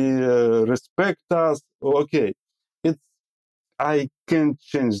 Everybody respect us. Okay, it's I can't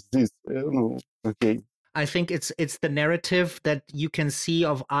change this. No, okay. I think it's the narrative that you can see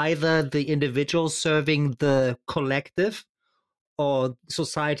of either the individual serving the collective or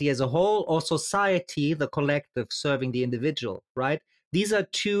society as a whole, or society, the collective, serving the individual, right? These are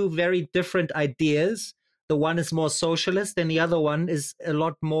two very different ideas. The one is more socialist, and the other one is a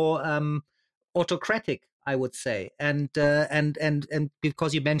lot more autocratic, I would say. And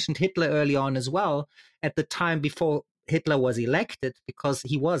because you mentioned Hitler early on as well, at the time before Hitler was elected, because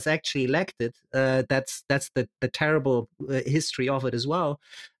he was actually elected, that's the terrible history of it as well.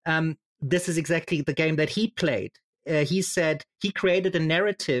 This is exactly the game that he played. He said he created a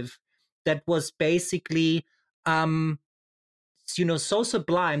narrative that was basically so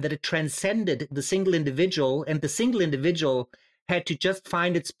sublime that it transcended the single individual, and the single individual had to just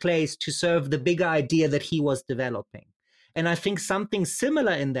find its place to serve the bigger idea that he was developing. And I think something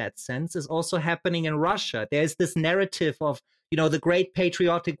similar in that sense is also happening in Russia. There's this narrative of, the great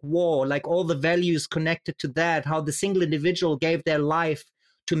patriotic war, like all the values connected to that, how the single individual gave their life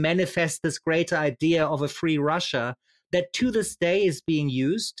to manifest this greater idea of a free Russia, that to this day is being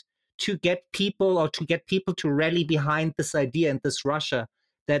used to get people to rally behind this idea and this Russia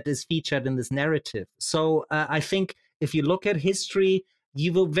that is featured in this narrative. So I think if you look at history,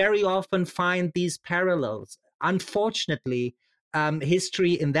 you will very often find these parallels. Unfortunately,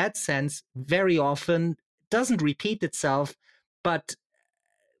 history in that sense very often doesn't repeat itself, but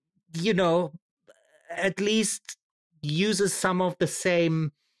you know, at least uses some of the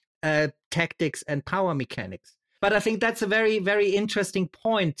same tactics and power mechanics. But I think that's a very, very interesting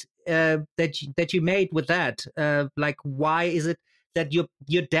point that you made with that. Like, why is it that your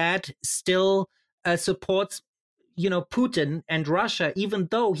dad still supports, Putin and Russia, even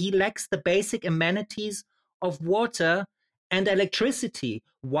though he lacks the basic amenities of water and electricity?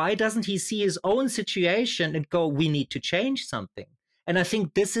 Why doesn't he see his own situation and go, we need to change something? And I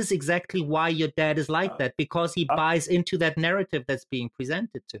think this is exactly why your dad is like that, because he buys into that narrative that's being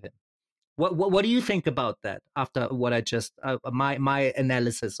presented to him. What do you think about that after what I just my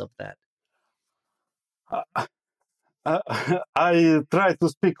analysis of that? uh, I tried to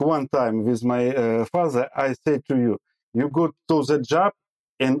speak one time with my father. I said to you, you go to the job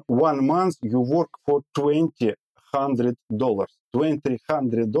in 1 month, you work for $2,000,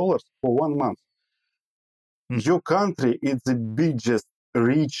 $2,000 for 1 month. Your country is the biggest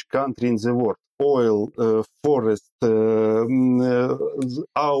rich country in the world. Oil, forest,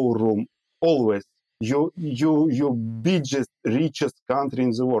 aurum, always. You biggest, richest country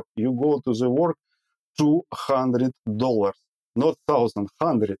in the world. You go to the work $200, not thousand,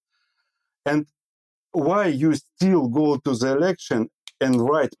 hundred. And why you still go to the election and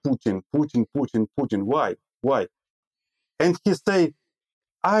write Putin, Putin, Putin, Putin? Why? Why? And he say,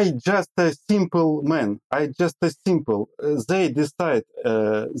 I just a simple man. I just a simple. They decide.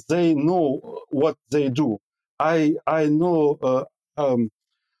 They know what they do. I know.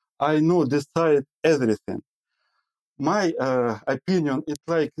 I know decide everything. My opinion is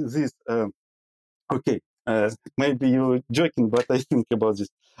like this. Okay, maybe you're joking, but I think about this.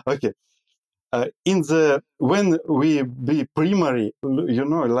 Okay, in the when we be primary,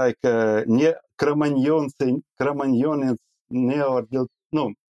 like Cro-Magnonians never built.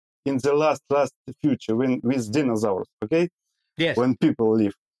 No, in the last future when with dinosaurs. Okay, Yes. when people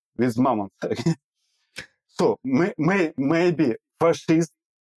live with mammoths. Okay? So maybe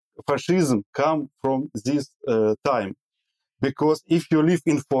fascism come from this time, because if you live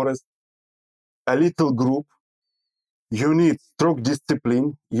in forest, a little group, you need strong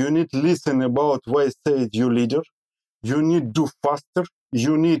discipline. You need listen about why said your leader. You need do faster.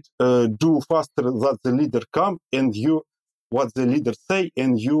 You need do faster that the leader come and you what the leader say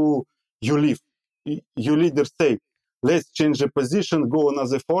and you leave. Your leader say, let's change the position, go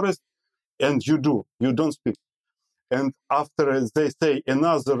another forest, and you do. You don't speak. And after they say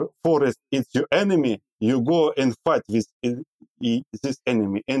another forest is your enemy, you go and fight with this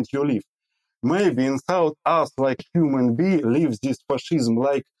enemy and you leave. Maybe in South us, like human being, lives this fascism,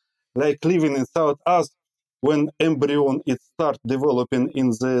 like living in South us, when embryo it start developing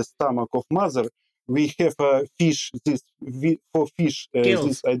in the stomach of mother, we have a fish. This for fish, this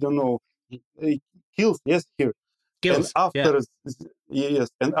Gills. I don't know, kills. Yes, here. And Gills. Yeah. after yes,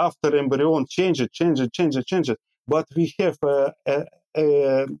 and after embryo change it. But we have a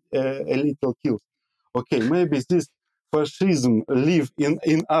little kills. Okay, maybe this fascism live in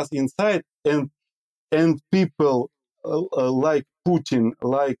us inside, and people like Putin,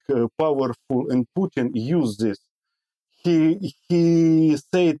 like powerful, and Putin use this. He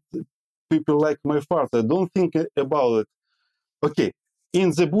said people like my father don't think about it. Okay, in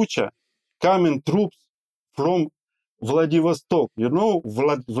the Bucha, coming troops from Vladivostok. You know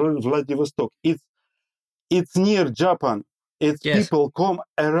Vladivostok. It's near Japan. It's Yes. people come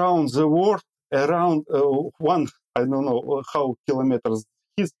around the world, around one, I don't know how kilometers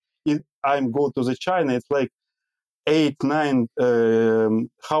is. I'm go to the China. It's like 8, 9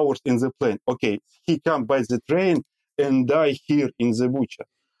 hours in the plane. Okay, he come by the train and die here in the Bucha.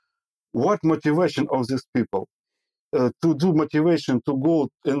 What motivation of these people? To do motivation to go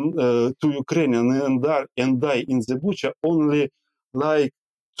to Ukraine and die in the Bucha only like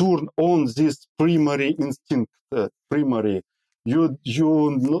turn on this primary instinct. Primary, you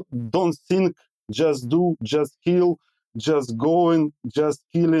don't think, just do, just kill, just going, just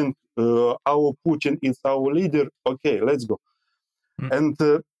killing. Our Putin is our leader. Okay, let's go. Mm.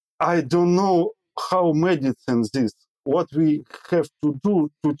 And I don't know how medicine this. What we have to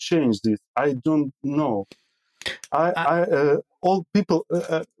do to change this, I don't know. Uh, All people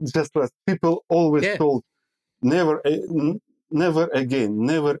just last people always yeah. told never, never again,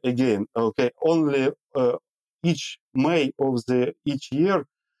 never again. Okay, only each May of the each year,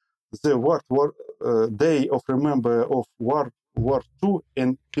 the war day of remember of war 2,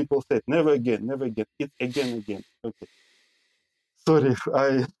 and people said never again, never again. It again. Okay, sorry,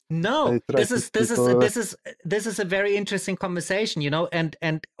 I No, try this to is this speak. is this is this is a very interesting conversation,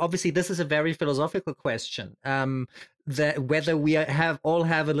 and obviously this is a very philosophical question. That whether we have all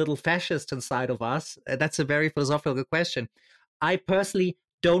have a little fascist inside of us, that's a very philosophical question. I personally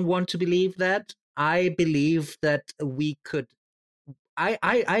don't want to believe that. I believe that we could.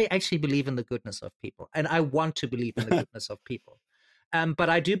 I actually believe in the goodness of people, and I want to believe in the goodness of people. But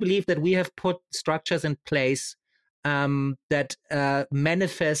I do believe that we have put structures in place that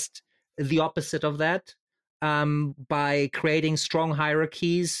manifest the opposite of that, by creating strong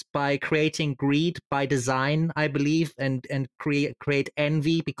hierarchies, by creating greed by design, I believe, and create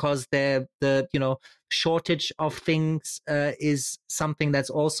envy, because the shortage of things is something that's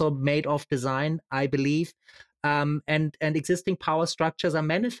also made of design, I believe. And existing power structures are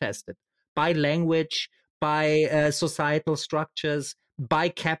manifested by language, by societal structures, by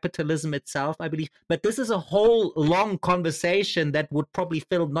capitalism itself, I believe. But this is a whole long conversation that would probably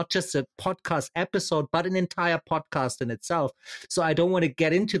fill not just a podcast episode, but an entire podcast in itself. So I don't want to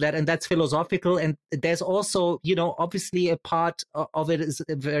get into that. And that's philosophical. And there's also, obviously a part of it is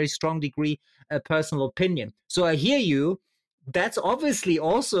a very strong degree personal opinion. So I hear you. That's obviously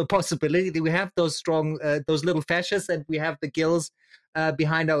also a possibility that we have those strong, those little fascists, and we have the gills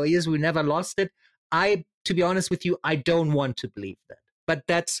behind our ears. We never lost it. To be honest with you, I don't want to believe that. But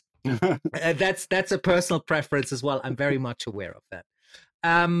that's a personal preference as well. I'm very much aware of that.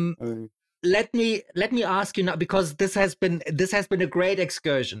 Let me ask you now, because this has been a great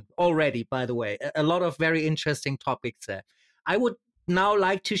excursion already. By the way, a lot of very interesting topics there. I would now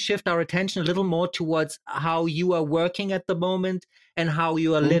like to shift our attention a little more towards how you are working at the moment and how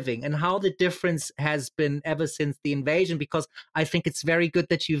you are living, and how the difference has been ever since the invasion. Because I think it's very good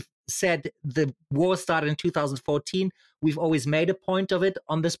that you've said the war started in 2014. We've always made a point of it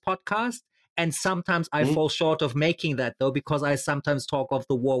on this podcast. And sometimes I fall short of making that, though, because I sometimes talk of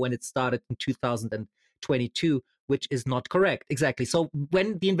the war when it started in 2022, which is not correct. Exactly. So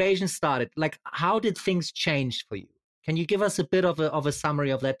when the invasion started, how did things change for you? Can you give us a bit of a summary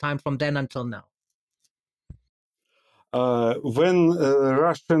of that time from then until now? When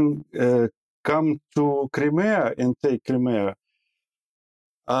Russian come to Crimea and take Crimea,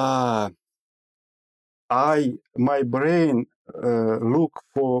 my brain look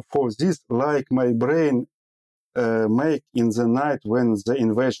for this like my brain make in the night when the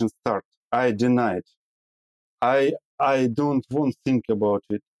invasion starts. I deny it. I don't want to think about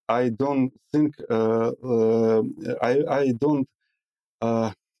it. I don't think. I don't.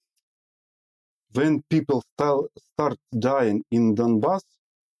 When people start dying in Donbass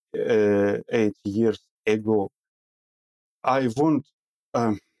 8 years ago, I want.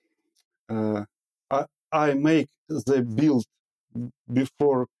 I make the build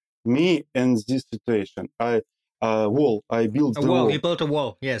before me and this situation. I wall. I built a the wall. wall. You built a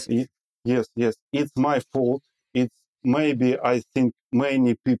wall. Yes. Yes. It's my fault. It's maybe I think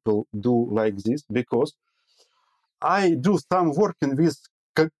many people do like this because I do some working with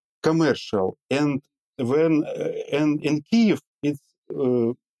commercial, and when and in Kiev it's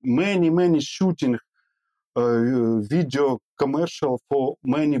many shooting video commercial for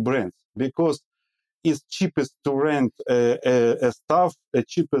many brands because it's cheapest to rent a staff,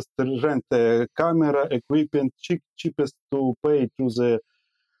 cheapest to rent a camera equipment, cheapest to pay to the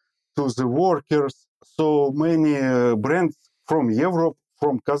workers. So many brands from Europe,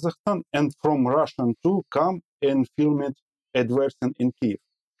 from Kazakhstan, and from Russian too come and film it advertising in Kiev.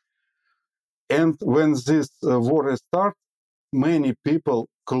 And when this war starts, many people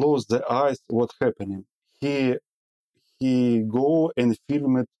close their eyes. What's happening? He go and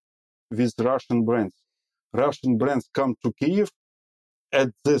film it with Russian brands. Russian brands come to Kiev.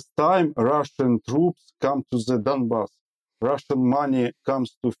 At this time, Russian troops come to the Donbass. Russian money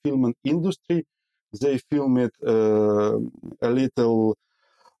comes to film industry. They film it a little,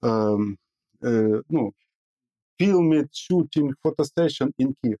 no, film it, shooting, photo station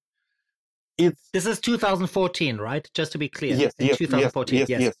in Kiev. This is 2014, right? Just to be clear. Yes, in 2014.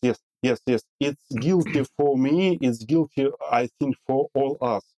 Yes. It's guilty for me. It's guilty, I think, for all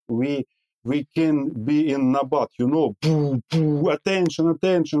us. We can be in Nabat, boo, boo, attention,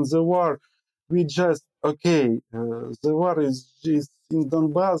 the war. We just, okay, the war is in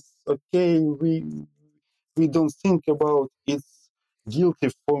Donbass, okay, we don't think about it's guilty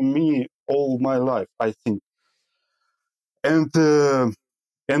for me all my life, I think. And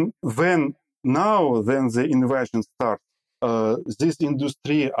when then the invasion starts, this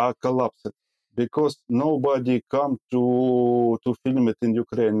industry are collapsed because nobody come to film it in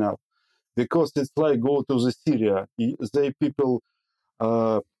Ukraine now, because it's like go to the Syria. They people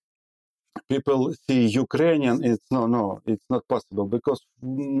see Ukrainian. It's it's not possible because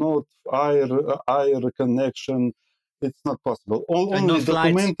not air connection. It's not possible. Only no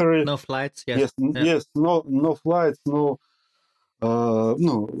documentary. No flights. Yes. Yes. No flights. No,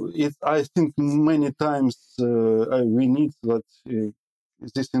 I think many times we need that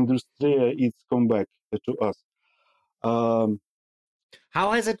this industry it's come back to us.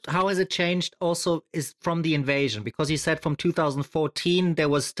 How has it changed also is from the invasion? Because you said from 2014 there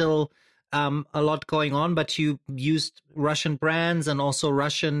was still a lot going on, but you used Russian brands and also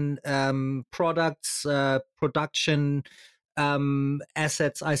Russian products, production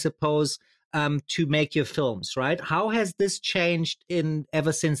assets, I suppose, to make your films, right? How has this changed in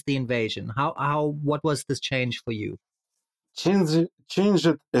ever since the invasion? What was this change for you?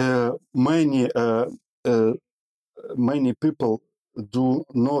 Changed uh, many people do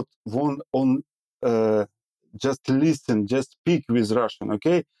not want on uh, just listen, just speak with Russian.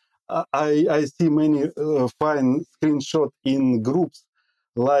 Okay, I see many fine screenshot in groups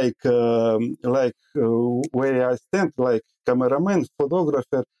where I stand, like cameraman,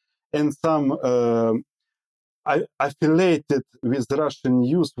 photographer, and some I affiliated with Russian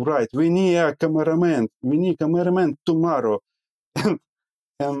news. Right, we need a cameraman. We need cameraman tomorrow.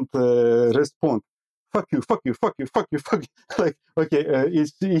 And respond, fuck you, fuck you, fuck you, fuck you, fuck you. Like, okay,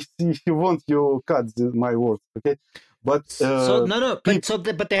 if you want, you cut my words, okay? But So no, no, but people,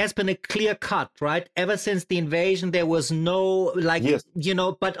 but there has been a clear cut, right? Ever since the invasion, there was no like yes,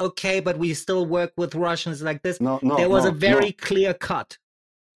 but okay, but we still work with Russians like this. no, no, There was a no, no, very clear cut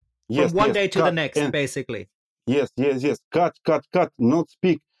from yes, one yes, day to the cut, next, and basically. yes, yes, yes, cut, cut, cut, not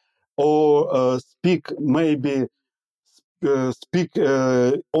speak, or speak maybe speak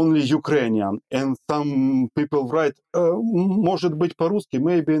only Ukrainian, and some people write, может быть по-русски,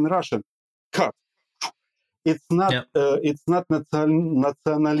 maybe in Russian. Cut. Yeah, It's not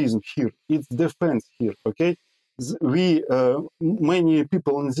nationalism here. It's defense here. Okay, we many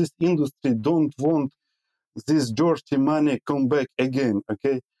people in this industry don't want this dirty money come back again.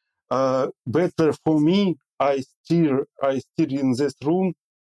 Okay, better for me. I steer in this room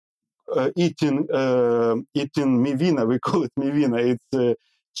eating mivina. We call it mivina. It's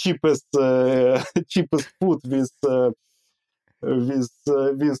cheapest cheapest food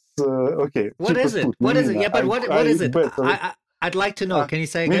okay, what is cheapest food it? What is it? mivina. Yeah, but what I is it? better I'd like to know. uh, Can you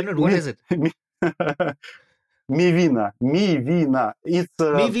say mi, again? What mi, is it? mi, mivina. It's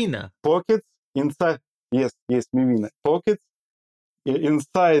Mivina. pockets inside. Yes, yes, mivina pockets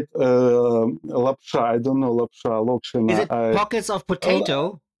inside lapsha. I don't know lapsha, Is lokshina. it pockets of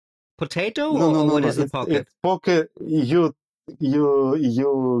potato, No, no, or no, what no. is the It's pocket? pocket. You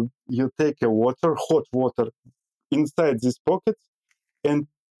take a water, hot water inside this pocket, and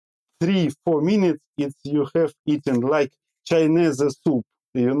 3 4 minutes it's you have eaten like Chinese soup.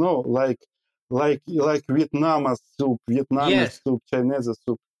 Like Vietnamese Yes. soup, Chinese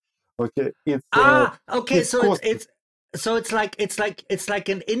soup. Okay, Okay. it's So it's costly. it's so it's like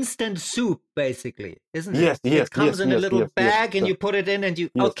an instant soup, basically, isn't it? Yes, yes, It yes, comes in a yes, little yes, yes, bag and sir. you put it in and you.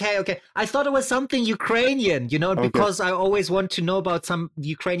 Yes. Okay, okay. I thought it was something Ukrainian, Okay, because I always want to know about some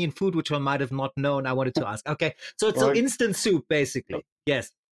Ukrainian food which I might have not known. I wanted to ask. Okay, so it's so okay. instant soup, basically. Yes.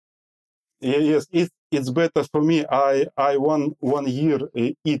 Yes, it's better for me. I one year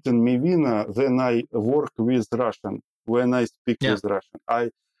eaten mivina, then I work with Russian when I speak Yeah. with Russian.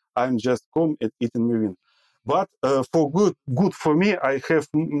 I'm just come and eating mivina. But for good for me, I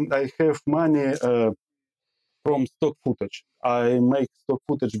have money from stock footage. I make stock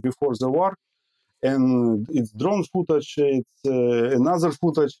footage before the war, and it's drone footage, it's another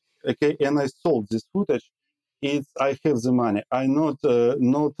footage. Okay, and I sold this footage. It's I have the money. I not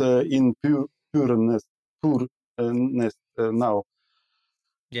in pureness now.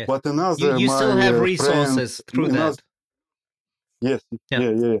 Yes. But You another you still have my friend, resources through another that. yes, Yeah.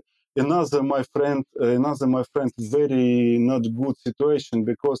 yeah, yeah. Another my friend, very not good situation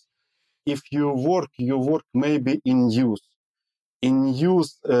because if you work maybe in use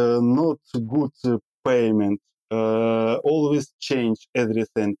not good payment, always change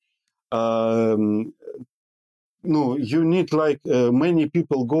everything. um, no, you need like many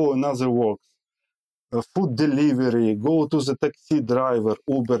people go another works, food delivery, go to the taxi driver,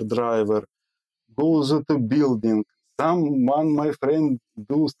 uber driver, go to the building. Someone, my friend,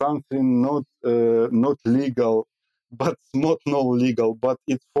 do something not legal, but not no legal, but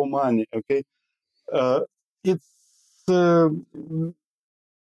it's for money. Okay, it's uh,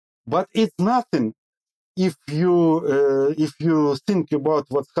 but it's nothing if you think about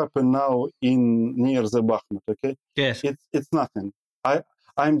what's happened now in near the Bakhmut. Okay, Yes. it's nothing.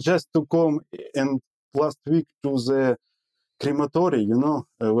 I'm just to come and last week to the crematory,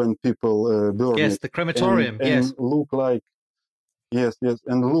 when people burn Yes. it The and crematorium. and Yes. look like yes, yes,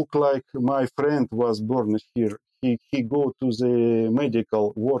 and look like my friend was burned here. He go to the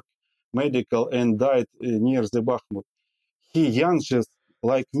medical and died near the Bakhmut. He youngest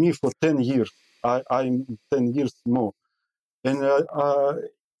like me for 10 years. I'm 10 years more, and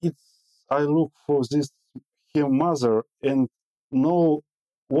it's I look for this him mother, and no,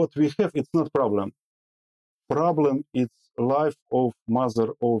 what we have, it's not problem. Problem is life of mother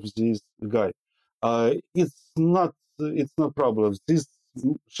of this guy. It's not problem. This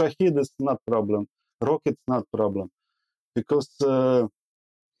Shahid is not problem. Rocket's not problem because uh,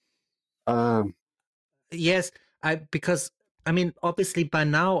 Yes, because I mean, obviously by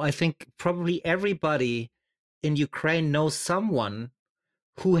now, I think probably everybody in Ukraine knows someone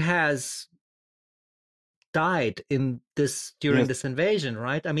who has died in this during yes, this invasion,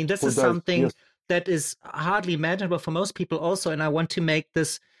 right? I mean, this who is died? something Yes, that is hardly imaginable for most people, also. And I want to make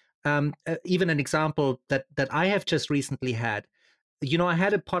this even an example that I have just recently had. You know, I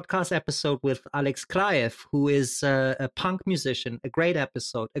had a podcast episode with Alex Kraev, who is a punk musician, a great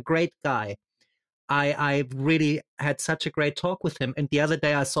episode, a great guy. I really had such a great talk with him. And the other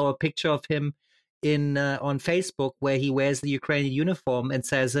day, I saw a picture of him in on Facebook where he wears the Ukrainian uniform and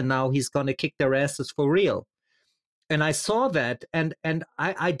says, "And now he's going to kick their asses for real." And I saw that, and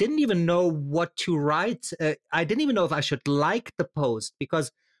I didn't even know what to write. I didn't even know if I should like the post,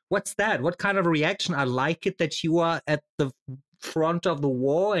 because what's that? What kind of reaction? I like it that you are at the front of the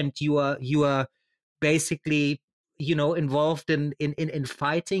war and you are basically, you know, involved in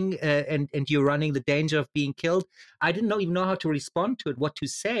fighting, and you're running the danger of being killed. I didn't even know how to respond to it, what to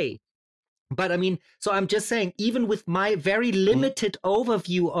say. But I mean, so I'm just saying, even with my very mhm. limited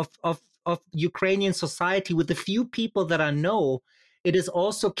overview of Ukrainian society, with the few people that I know, it is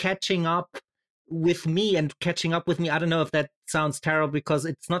also catching up with me and catching up with me. I don't know if that sounds terrible, because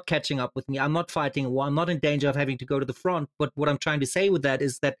it's not catching up with me. I'm not fighting a war. I'm not in danger of having to go to the front. But what I'm trying to say with that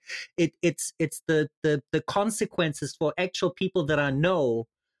is that it's the consequences for actual people that I know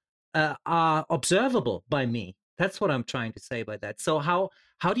are observable by me. That's what I'm trying to say by that. So how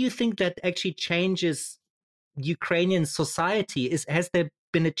do you think that actually changes Ukrainian society? Has there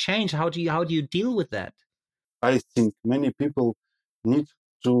been a change? How do you deal with that? I think many people need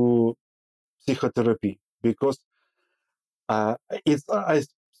to psychotherapy because it's I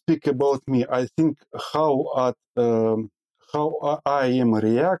speak about me. I think how I am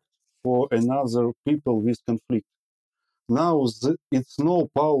react for another people with conflict. Now it's no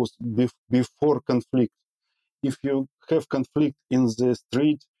pause before conflict. If you have conflict in the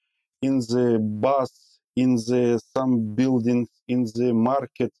street, in the bus, in the some buildings, in the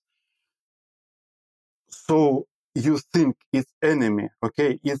market, so you think it's enemy,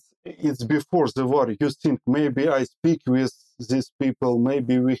 okay? It's before the war. You think maybe I speak with these people,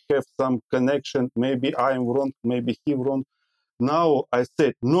 maybe we have some connection, maybe I am wrong, maybe he wrong. Now I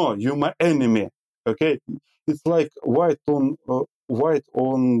said no, you my enemy, okay? It's like white on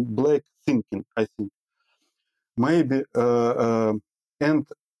black thinking. I think maybe and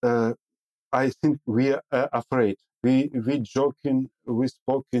I think we are afraid. We joking, we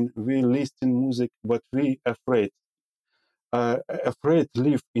spoken, we listen music, but we afraid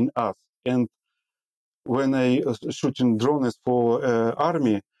live in us. And when I shooting drones for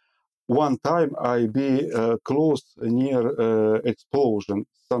army, one time I be close near explosion.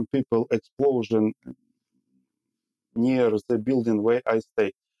 Some people explosion near the building where I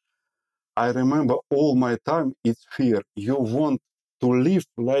stay. I remember all my time it's fear. You want to live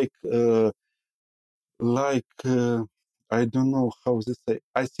like I don't know how to say.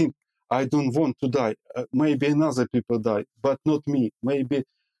 I think I don't want to die. Maybe another people die, but not me. Maybe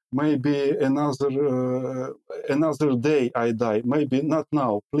another day I die. Maybe not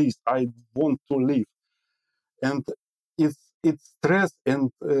now. Please, I want to live. And it's stress,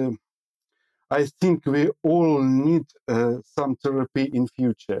 and I think we all need some therapy in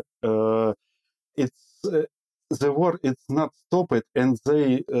future. It's the war. It's not stopped, and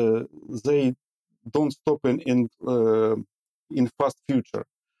they don't stop in fast future.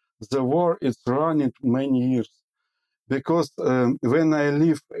 The war is running many years because when I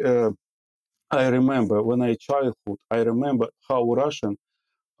live, I remember when I childhood. I remember how Russian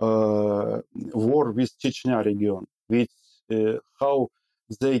war with Chechnya region, with how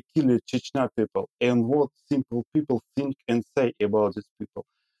they killed Chechnya people, and what simple people think and say about these people.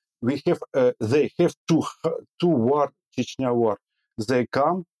 They have two war, Chechnya war. They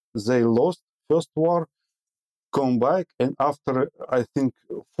come, they lost first war, come back, and after I think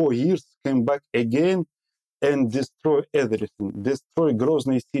 4 years came back again and destroy everything, destroy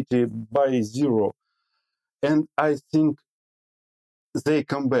Grozny city by zero. And I think they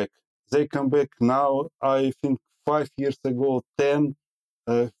come back. They come back now. I think 5 years ago, 10,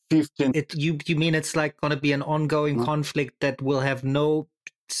 15. You mean it's like going to be an ongoing No? conflict that will have no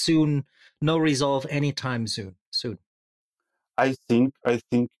resolve anytime soon? I think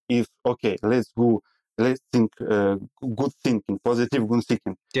if okay, let's go. Let's think good thinking, positive good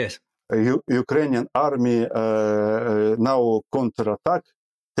thinking. Yes. Ukrainian army now counterattack,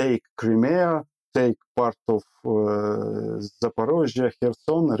 take Crimea, take part of Zaporozhye,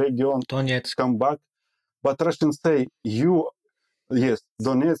 Kherson region, Donetsk. come back. But Russians say, yes,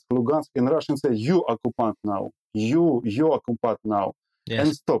 Donetsk, Lugansk, and Russians say, you occupant now. You occupant now. Yes.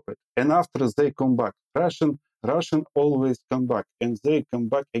 And stop it. And after they come back, Russian always come back, and they come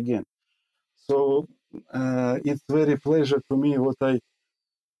back again. So it's very pleasure to me what I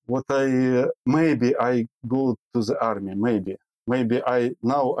maybe I go to the army, maybe I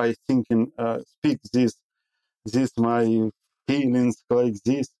thinking speak this my feelings like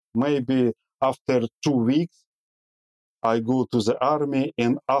this. Maybe after 2 weeks I go to the army,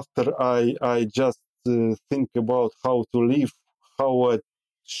 and after I just think about how to live, how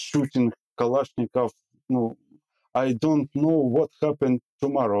shooting Kalashnikov. No, I don't know what happened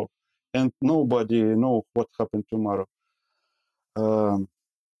tomorrow, and nobody know what happened tomorrow.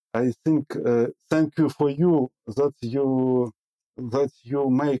 I think thank you for you that you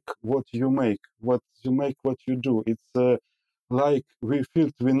make what you make, what you do. It's like we feel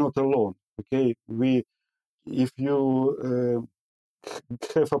we're not alone. Okay, if you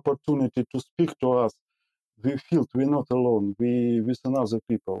have opportunity to speak to us, we feel we're not alone. We with another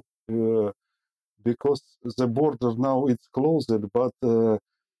people because the border now it's closed, but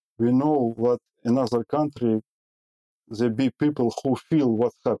we know what another country there be people who feel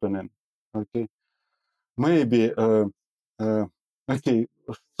what's happening. Okay, maybe. Okay,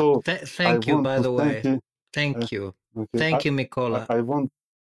 so I Thank you, want by to the thank way. you. Thank you. Okay, Thank you, Mykola. I want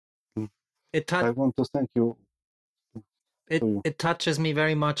It I want to thank you. it touches me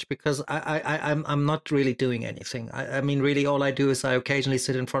very much because I'm not really doing anything. I mean, really, all I do is I occasionally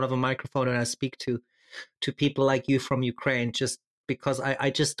sit in front of a microphone and I speak to people like you from Ukraine, just because I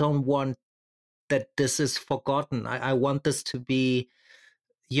just don't want that this is forgotten. I want this to be,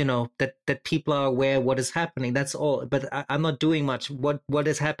 that people are aware what is happening. That's all. But I'm not doing much. What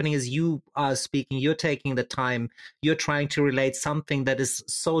is happening is you are speaking, you're taking the time, you're trying to relate something that is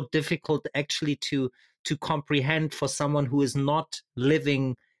so difficult actually to comprehend for someone who is not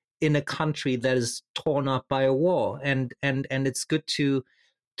living in a country that is torn up by a war. And it's good to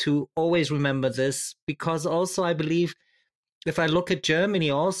always remember this, because also I believe, if I look at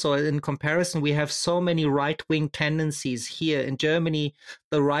Germany also in comparison, we have so many right-wing tendencies here. In Germany,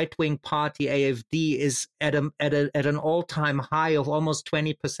 the right-wing party AfD is at an all-time high of almost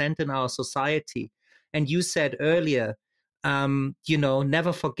 20% in our society. And you said earlier,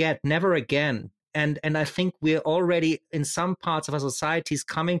 never forget, never again. And I think we're already in some parts of our societies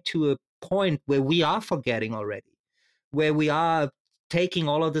coming to a point where we are forgetting already, where we are taking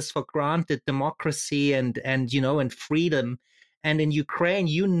all of this for granted, democracy and freedom. And in Ukraine,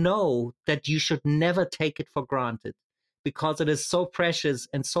 that you should never take it for granted, because it is so precious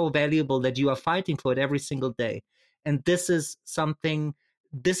and so valuable that you are fighting for it every single day. And this is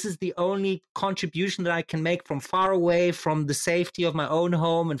the only contribution that I can make from far away, from the safety of my own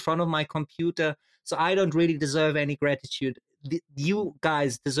home, in front of my computer. So I don't really deserve any gratitude. You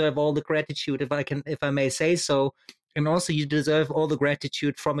guys deserve all the gratitude, if I may say so. And also you deserve all the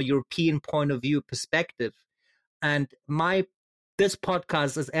gratitude from a European point of view perspective. And this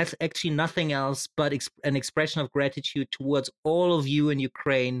podcast is actually nothing else but an expression of gratitude towards all of you in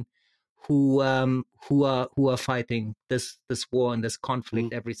Ukraine who are fighting this war and this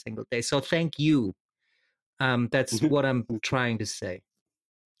conflict every single day. So thank you. That's what I'm trying to say.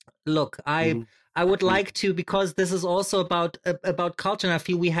 Look, I would like to, because this is also about culture, and I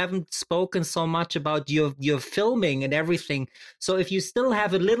feel we haven't spoken so much about your filming and everything. So if you still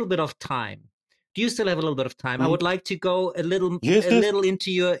have a little bit of time, do you still have a little bit of time? I would like to go a little into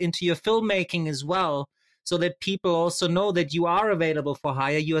your filmmaking as well, so that people also know that you are available for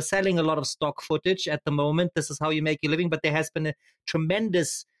hire. You are selling a lot of stock footage at the moment. This is how you make your living, but there has been a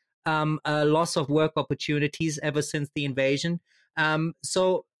tremendous loss of work opportunities ever since the invasion.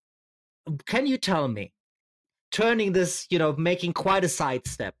 So can you tell me, turning this, making quite a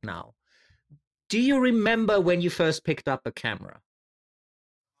sidestep now, do you remember when you first picked up a camera?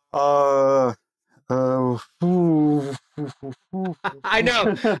 I know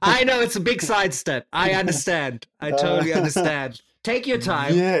it's a big sidestep. I understand. I totally understand. Take your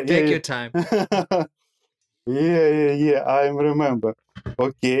time. Take your time. Yeah. I remember.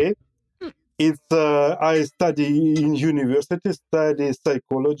 Okay. It's I study in university, study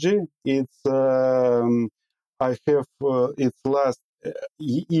psychology. It's I have it's last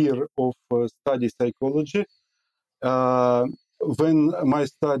year of study psychology. Uh, when my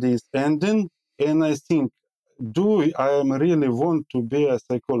study is ending, and I think, do I really want to be a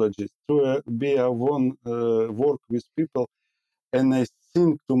psychologist, to be a one work with people? And I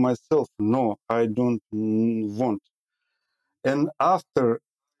think to myself, no, I don't want. And after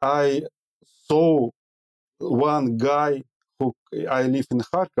I saw one guy who I live in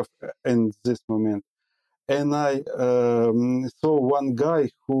Kharkov in this moment, and I saw one guy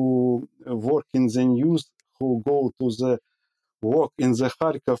who work in the news, who go to the work in the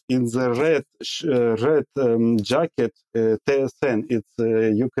Kharkov in the red jacket, TSN. It's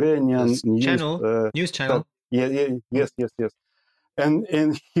Ukrainian This news. channel, news channel. Yeah, yes.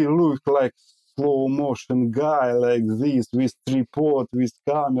 And he looked like slow motion guy like this with tripod, with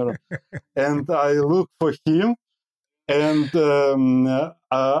camera. And I look for him, and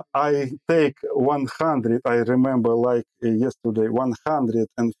I take 100. I remember like yesterday,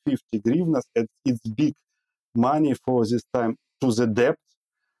 150 grivnas. It's big money for this time. To the debt,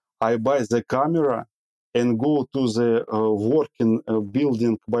 I buy the camera and go to the working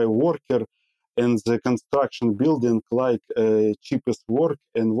building by worker and the construction building like cheapest work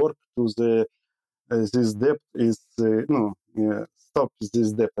and work to the this debt is no stop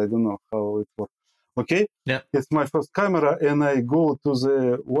this debt. I don't know how it works. Okay, Yeah. it's my first camera, and I go to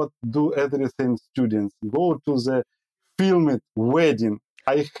the what do everything students go to the film it wedding.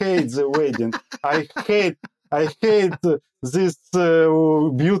 I hate the wedding. I hate this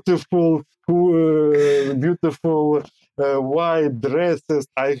beautiful white dresses.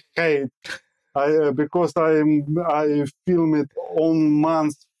 I hate. I film it on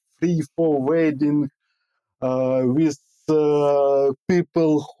months 3 4 wedding with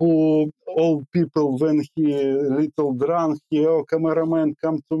people who old people when he little drunk he cameraman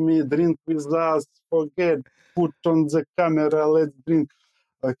come to me drink with us forget put on the camera let's drink.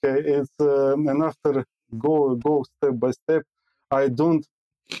 Okay, it's and after go step by step. I don't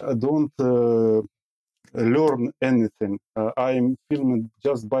learn anything. I'm filming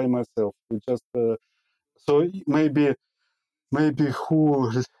just by myself. Just so maybe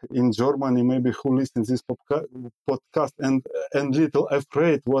who in Germany, maybe who listen this podcast and little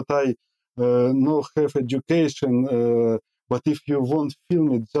afraid what I no have education. But if you want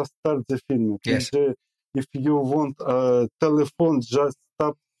film it, just start the film it. Yes. If you want telephone, just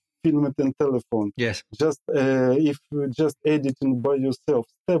start film it in telephone. Yes. Just if you just editing by yourself,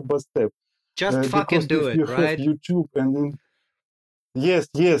 step by step. Just fucking Because do if it, you have right? YouTube and yes.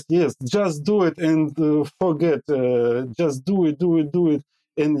 Just do it and forget. Just do it,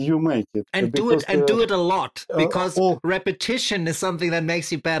 and you make it. And Because do it a lot, because all repetition is something that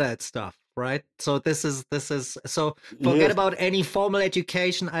makes you better at stuff, right? So this is so forget yes, about any formal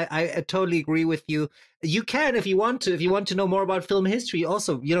education. I totally agree with you. You can, if you want to, know more about film history,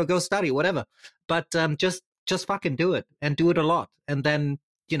 also, go study whatever, but just fucking do it, and do it a lot, and then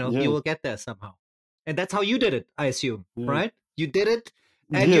you yes, will get there somehow. And that's how you did it, I assume, yes, right? You did it,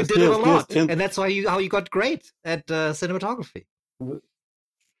 and you did it a yes, lot, and that's why you got great at cinematography.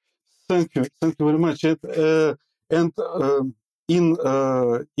 thank you very much. And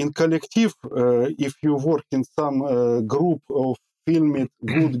in collective, if you work in some group of film it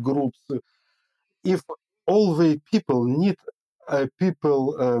good groups, if all the people need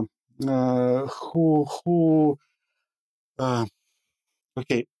people who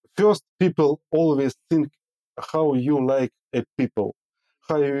okay, first people always think how you like a people,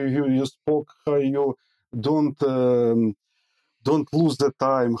 how you spoke, how you don't don't lose the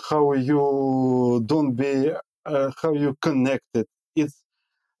time, how you don't be how you connected. It's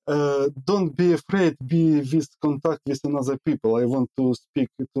don't be afraid, be with contact with another people. I want to speak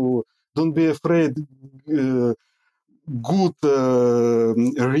to. Don't be afraid. Good,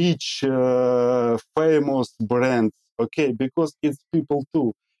 rich, famous brands, okay? Because it's people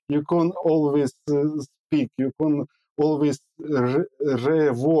too. You can always speak. You can always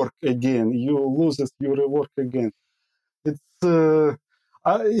rework again. You lose it, you rework again. It's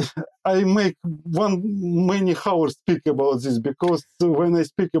I I make one many hours speak about this because when I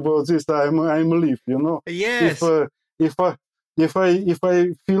speak about this, I'm live. You know, if Yes. uh, if I if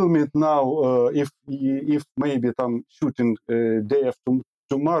I film it now, if maybe I'm shooting day after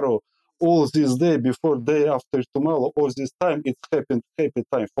tomorrow, all this day before day after tomorrow, all this time, it's happy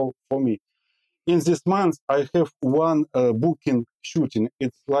time for me. In this month, I have one booking shooting.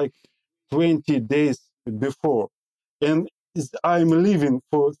 It's like 20 days before, and I'm living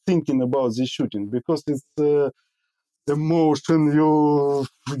for thinking about this shooting because it's emotion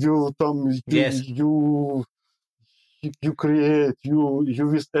Yes. you create you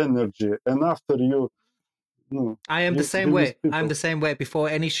with energy, and after No, I am the same Jewish way. I'm the people. same way. Before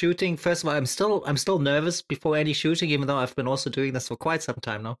any shooting, first of all, I'm still nervous before any shooting, even though I've been also doing this for quite some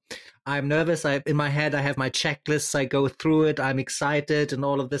time now. I'm nervous. I in my head I have my checklists. I go through it. I'm excited and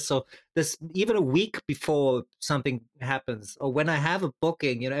all of this. So this even a week before something happens, or when I have a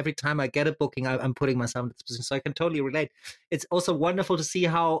booking, every time I get a booking, I'm putting myself in this position. So I can totally relate. It's also wonderful to see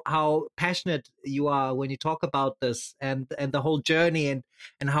how passionate you are when you talk about this and the whole journey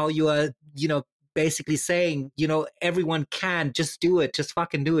and how you are basically saying, everyone can just do it, just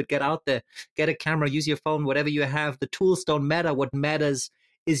fucking do it, get out there, get a camera, use your phone, whatever you have. The tools don't matter. What matters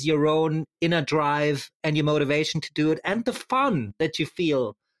is your own inner drive and your motivation to do it and the fun that you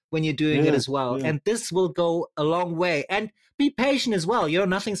feel when you're doing it Yes, as well. yes. And this will go a long way. And be patient as well.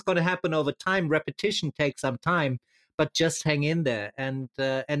 Nothing's going to happen over time. Repetition takes some time, but just hang in there. And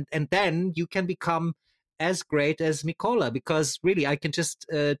then you can become as great as Mykola, because really I can just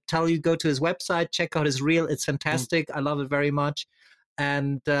tell you, go to his website, check out his reel. It's Mm, fantastic. I love it very much,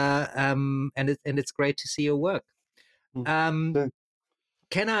 and it's great to see your work. mm. Um, Thank-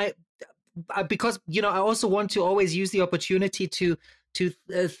 can I? Because I also want to always use the opportunity to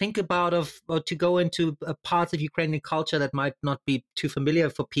think about of or to go into a part of Ukrainian culture that might not be too familiar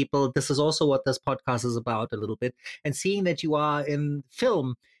for people. This is also what this podcast is about a little bit. And seeing that you are in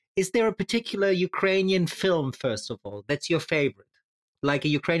film, is there a particular Ukrainian film, first of all, that's your favorite? Like a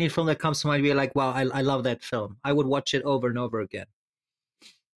Ukrainian film that comes to mind, where you're like, wow, I love that film. I would watch it over and over again.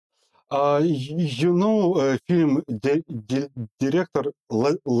 Film director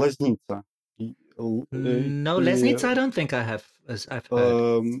Лазница. No, He Lesnitz, I don't think I have, as I've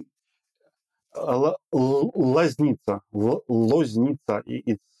heard. um, Лазница.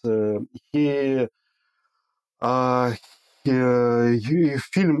 It's he Uh,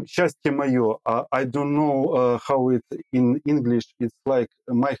 film "Счастье мое". I don't know how it in English. It's like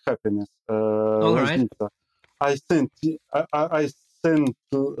 "My Happiness". All right. Лазница. I sent. I sent.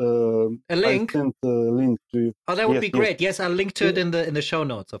 A I link. sent a link to you. Oh, that would Yes, be yes. great. Yes, I'll link to it Yeah, in the show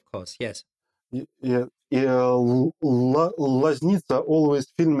notes, of course. Yes. yeah. Лазница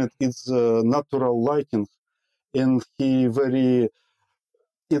always filmed its natural lighting, and he very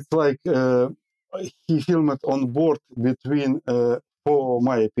it's like he filmed on board between, for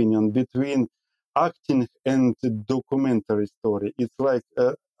my opinion, between acting and documentary story. It's like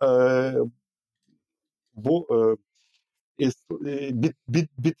it's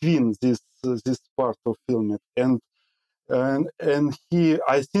between this part of film and he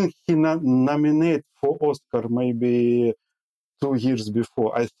I think he nominated for Oscar maybe 2 years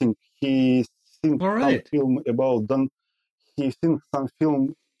before. I think he thinks All some right. film about he thinks some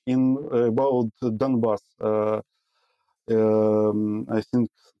film in about Donbass. I think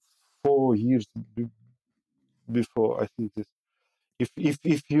 4 years before. I think this.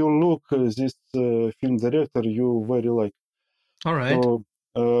 If you look this film director, you very like. All right. So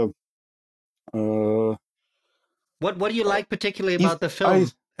uh, uh, What do you like particularly if about the I film?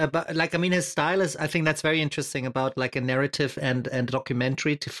 About, like, I mean, his style is, I think that's very interesting, about like a narrative and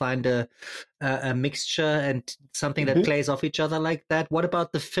documentary, to find a mixture and something that be, plays off each other like that. What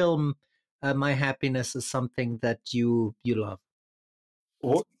about the film? My Happiness is something that you love.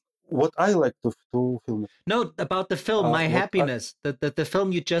 what what I like to film. No, about the film My What I Happiness, the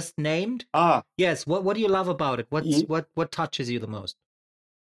film you just named. ah Yes. What do you love about it? What's i- what touches you the most?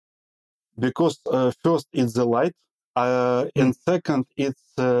 because first it's the light, Hmm. and second it's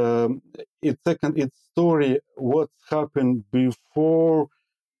story what's happened before.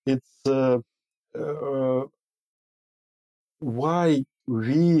 It's uh, why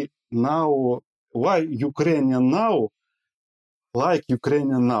we now why Ukrainian now like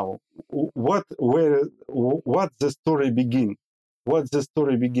Ukrainian now. What the story begin? What's the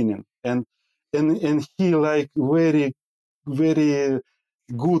story beginning? And he like very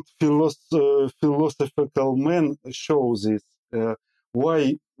good philosophical man shows this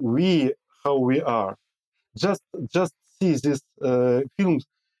why we how we are. Just just see this films.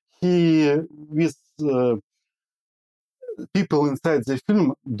 He with people inside the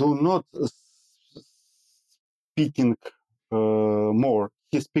film do not speaking more.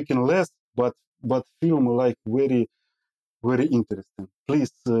 He's speaking less, but film like very interesting.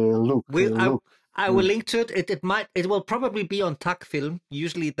 Please We look. I will link to it. It will probably be on TAC Film.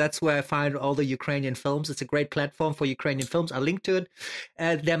 Usually that's where I find all the Ukrainian films. It's a great platform for Ukrainian films. I'll link to it.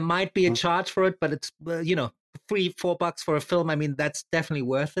 There might be a charge for it, but it's $3-4 for a film. I mean, that's definitely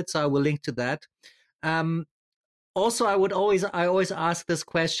worth it. So I will link to that. Um, Also, I always ask this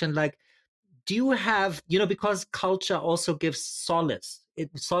question, like, do you have, because culture also gives solace.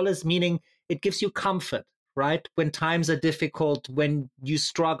 Solace meaning it gives you comfort, right? When times are difficult, when you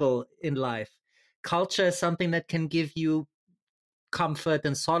struggle in life. culture is something that can give you comfort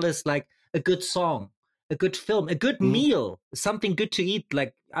and solace, like a good song, a good film, a good Mhm. meal, something good to eat.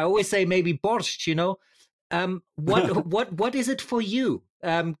 Like I always say, maybe borscht, you know. What is it for you?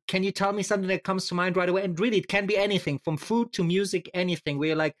 Can you tell me something that comes to mind right away? And really, it can be anything from food to music, anything. Where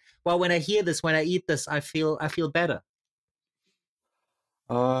you're like, well, when I hear this, when I eat this, I feel better.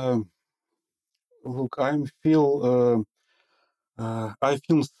 Uh, Look, I feel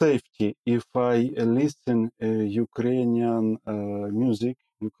safety if I listen Ukrainian music,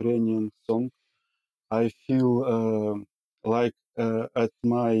 Ukrainian song. I feel like at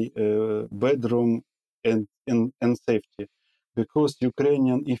my bedroom and safety, because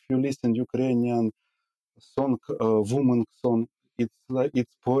Ukrainian. If you listen Ukrainian song, woman song, it's like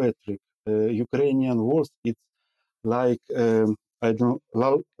it's poetic. Ukrainian words, it's like I don't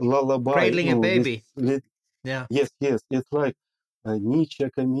lullaby. Cradling a No, this baby. Yeah, yes, yes. It's like ніч,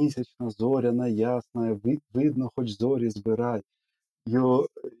 яка місячна, зоряна, ясна, видно, хоч зорі збирай. You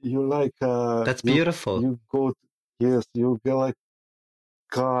like that's beautiful. you go yes, you go like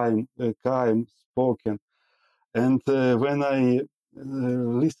calm spoken, and when I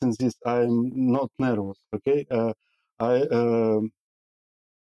listen this, I'm not nervous. Okay, I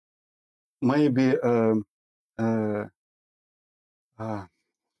maybe uh, uh,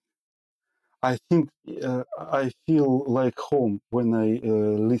 I think I feel like home when I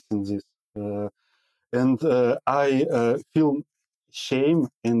listen this, and I feel shame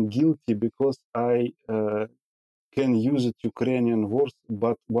and guilty because I can use it Ukrainian words,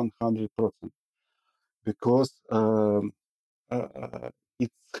 but 100%, because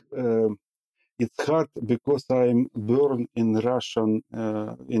it's it's hard because I'm born in Yes.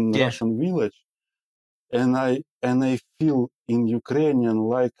 Russian village, and I feel in Ukrainian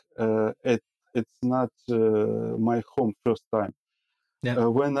like it's not my home first time. Yeah.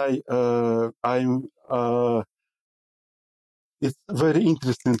 When I'm it's very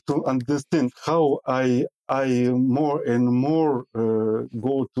interesting to understand how I more and more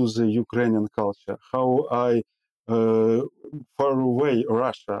go to the Ukrainian culture. How I far away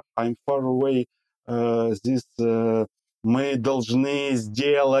Russia. I'm far away this мы должны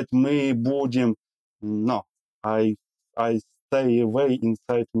сделать, мы будем. No, I stay away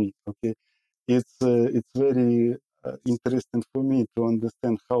inside me. Okay, it's very interesting for me to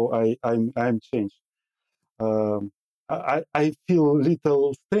understand how I'm changed. Um, I feel a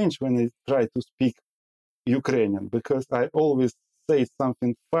little strange when I try to speak Ukrainian because I always say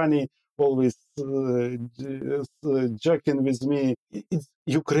something funny, always joking with me. It's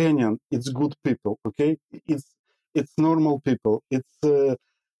Ukrainian. It's good people. Okay, it's normal people.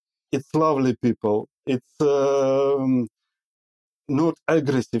 It's lovely people. It's not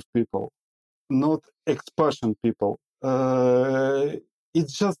aggressive people, not expression people. It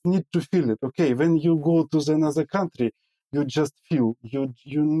just need to feel it. Okay, when you go to the another country, you just feel. You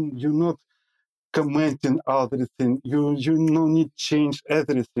not commenting everything. You no need change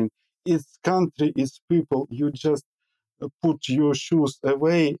everything. It's country, it's people. You just put your shoes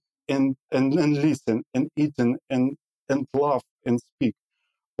away and listen and eat and laugh and speak.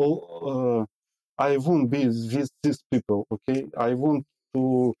 All I won't be with these people. Okay, I want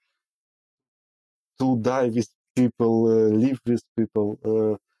to die with people, live with people.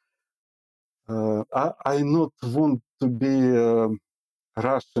 I not want to be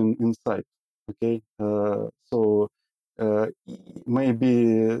Russian inside. Okay, so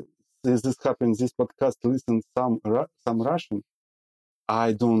maybe this happens. This podcast listen some Russian.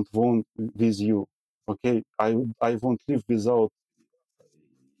 I don't want with you. Okay, I won't live without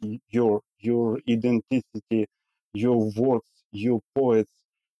your identity, your words, your poets,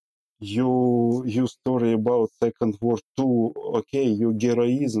 your story about Second World War. Okay, your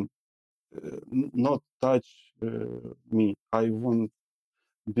heroism not touch me. I want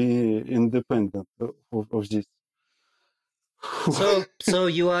be independent of this. So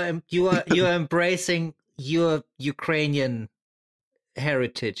you are embracing your Ukrainian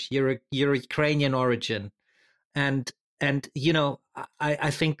heritage, your Ukrainian origin, and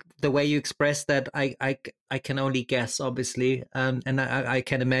I think the way you express that, I can only guess, obviously, and I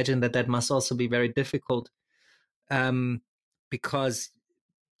can imagine that that must also be very difficult, um, because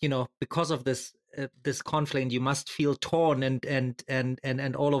because of this conflict, you must feel torn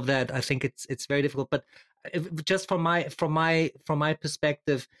and all of that. I think it's very difficult. But just from my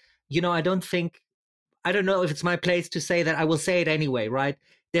perspective, I don't think, I don't know if it's my place to say that. I will say it anyway, right?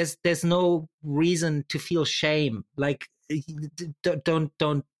 There's no reason to feel shame. Like,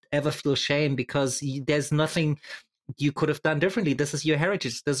 don't ever feel shame, because there's nothing you could have done differently. This is your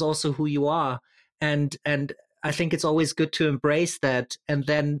heritage. This is also who you are, and I think it's always good to embrace that and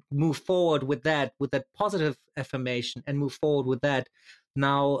then move forward with that positive affirmation, and move forward with that.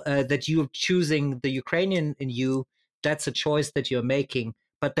 Now that you're choosing the Ukrainian in you, that's a choice that you're making,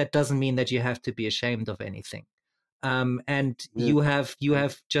 but that doesn't mean that you have to be ashamed of anything. And Yes. you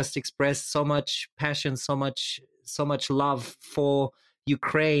have just expressed so much passion, so much love for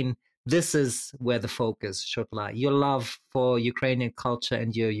Ukraine. This is where the focus should lie: your love for Ukrainian culture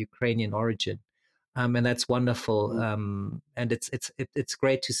and your Ukrainian origin. And that's wonderful. And it's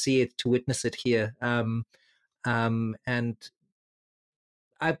great to see it, to witness it here. And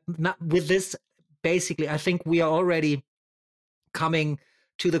I not with this. Basically, I think we are already coming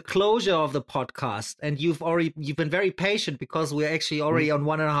to the closure of the podcast, and you've been very patient, because we're actually already on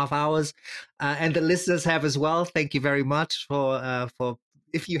 1.5 hours, and the listeners have as well. Thank you very much for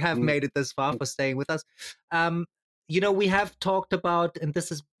if you have made it this far, for staying with us. We have talked about, and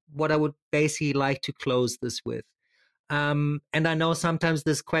this is what I would basically like to close this with. And I know sometimes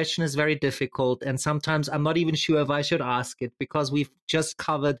this question is very difficult, and sometimes I'm not even sure if I should ask it, because we've just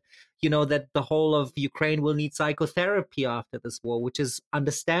covered, that the whole of Ukraine will need psychotherapy after this war, which is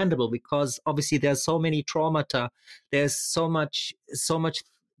understandable, because obviously there's so many traumata, there's so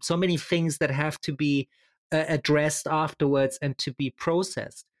many things that have to be addressed afterwards and to be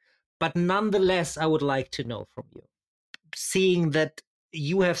processed. But nonetheless, I would like to know from you, seeing that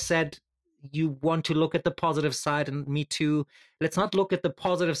you have said you want to look at the positive side, and me too. Let's not look at the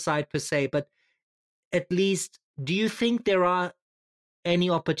positive side per se, but at least, do you think there are any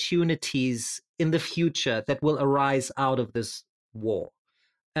opportunities in the future that will arise out of this war?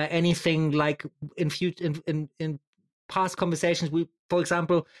 Anything like in future, in past conversations, for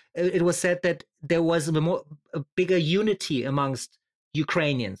example, it was said that there was a bigger unity amongst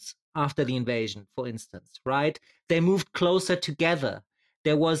Ukrainians after the invasion, for instance, right? They moved closer together.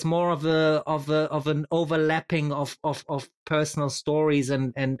 There was more of an overlapping of personal stories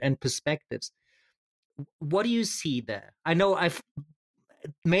and perspectives. What do you see there? I know I've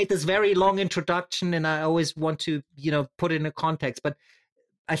made this very long introduction, and I always want to, put it in a context, but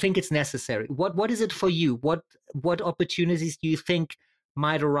I think it's necessary. What is it for you? What opportunities do you think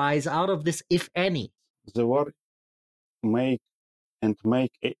might arise out of this, if any? The war make and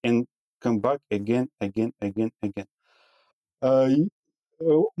come back again, again, again, again.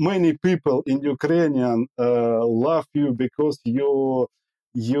 Many people in Ukrainian love you because you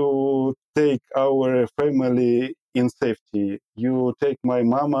take our family in safety. You take my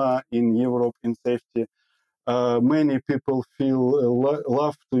mama in Europe in safety. Many people feel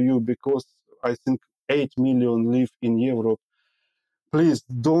love to you because I think 8 million live in Europe. Please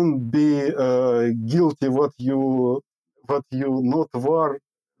don't be guilty what you not war,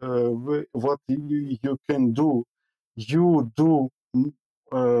 what you can do. You do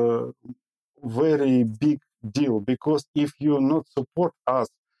very big deal, because if you not support us,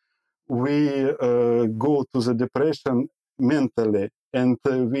 we go to the depression mentally, and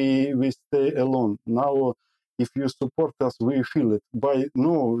we stay alone. Now, if you support us, we feel it. By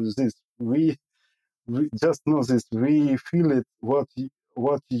know this, we just know this. We feel it. What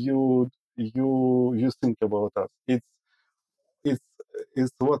you think about us? It's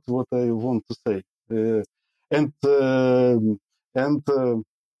it's what I want to say. And and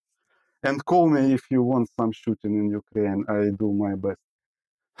and call me if you want some shooting in Ukraine. I do my best.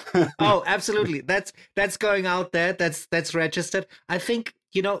 Oh, absolutely. That's going out there. That's registered. I think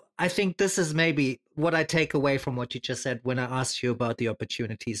this is maybe what I take away from what you just said when I asked you about the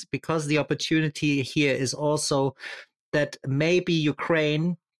opportunities, because the opportunity here is also that maybe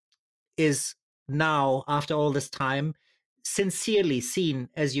Ukraine is now, after all this time, sincerely seen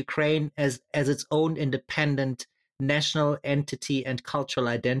as Ukraine as its own independent national entity and cultural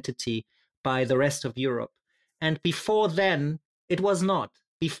identity by the rest of Europe. And before then, it was not.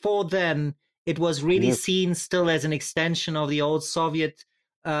 Before then, it was really Yes. seen still as an extension of the old Soviet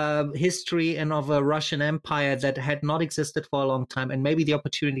history and of a Russian empire that had not existed for a long time. And maybe the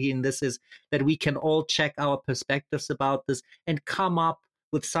opportunity in this is that we can all check our perspectives about this and come up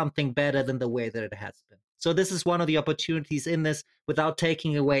with something better than the way that it has been. So this is one of the opportunities in this, without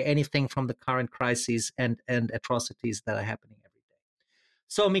taking away anything from the current crises and atrocities that are happening every day.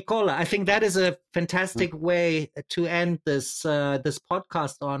 So Mykola, I think that is a fantastic way to end this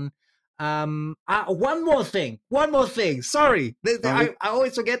podcast on. One more thing. Sorry, I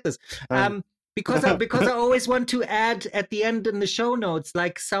always forget this. Because I always want to add at the end in the show notes,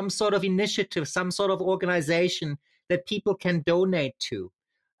 like some sort of initiative, some sort of organization that people can donate to.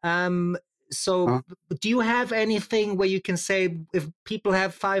 So do you have anything where you can say, if people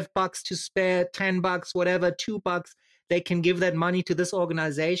have $5 to spare, $10, whatever, $2, they can give that money to this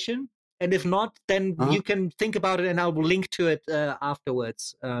organization? And if not, then Uh-huh. you can think about it, and I will link to it afterwards.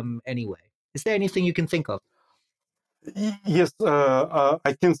 Anyway, is there anything you can think of? Yes,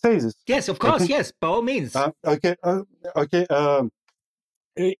 I can say this. Yes, of course. Okay. Yes, by all means. Okay. Okay.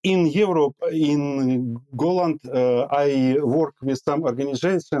 In Europe, in Holland, I work with some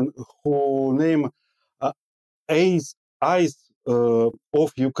organization who name Eyes of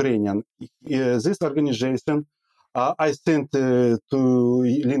Ukrainian. This organization, I sent to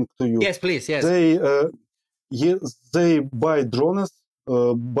link to you. Yes, please. Yes. They buy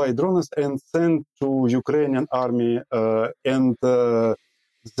drones and send to Ukrainian army, and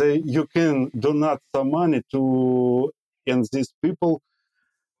you can donate some money to, and these people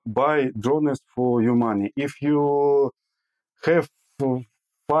buy drones for your money. If you have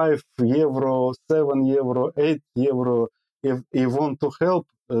 €5, €7, €8, if you want to help,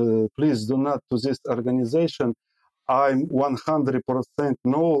 please donate to this organization. I'm 100%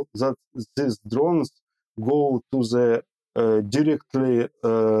 know that these drones go to the directly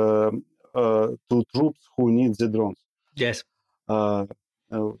to troops who need the drones. Yes.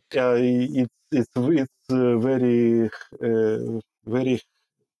 It's very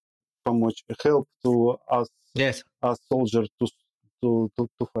much help to us. Yes. As soldiers to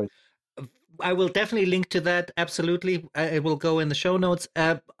fight. I will definitely link to that. Absolutely. It will go in the show notes.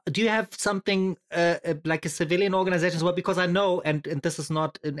 Do you have something like a civilian organization as well? Because I know, and this is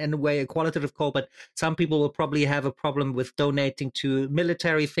not in any way a qualitative call, but some people will probably have a problem with donating to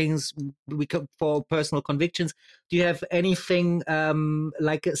military things for personal convictions. Do you have anything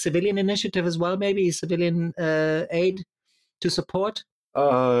like a civilian initiative as well, maybe civilian aid to support?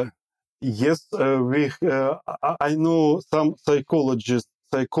 Yes, I know some psychology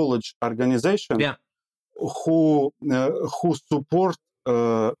organization who support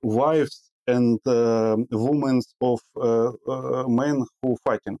wives and women of men who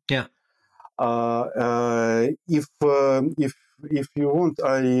fighting. Yeah. If you want,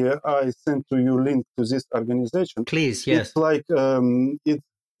 I send to you link to this organization. Please, yes. It's like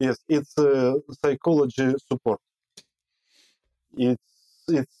it's psychology support. It's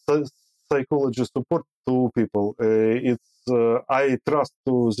psychology support to people. I trust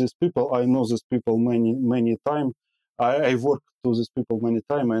to these people. I know these people many time. I work to these people many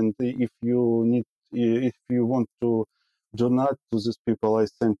time, and if you want to donate to these people, I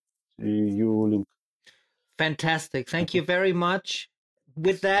send you link. Fantastic. Thank you very much.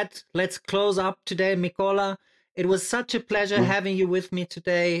 With that, let's close up today, Mykola. It was such a pleasure having you with me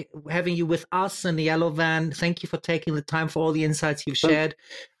today, having you with us in the Yellow Van. Thank you for taking the time for all the insights you've shared.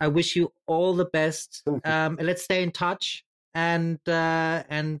 I wish you all the best. Let's stay in touch, and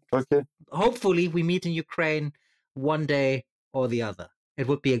okay. Hopefully we meet in Ukraine one day or the other. It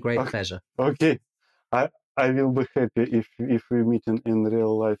would be a great pleasure. Okay. I will be happy if we meet in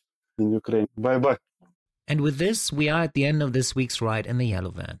real life in Ukraine. Bye-bye. And with this, we are at the end of this week's ride in the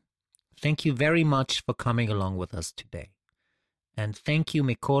Yellow Van. Thank you very much for coming along with us today. And thank you,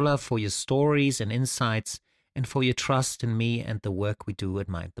 Mykola, for your stories and insights and for your trust in me and the work we do at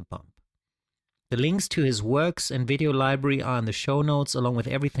Mind the Bump. The links to his works and video library are in the show notes along with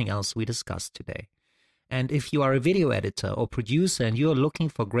everything else we discussed today. And if you are a video editor or producer and you are looking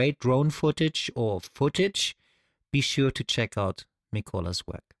for great drone footage or footage, be sure to check out Mykola's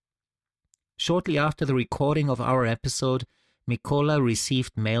work. Shortly after the recording of our episode, Mykola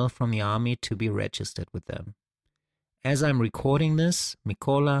received mail from the army to be registered with them. As I'm recording this,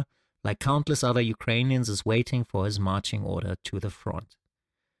 Mykola, like countless other Ukrainians, is waiting for his marching order to the front.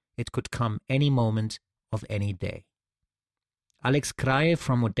 It could come any moment of any day. Alex Kraje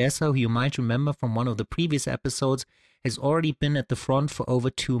from Odessa, who you might remember from one of the previous episodes, has already been at the front for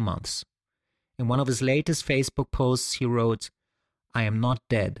over 2 months. In one of his latest Facebook posts, he wrote, "I am not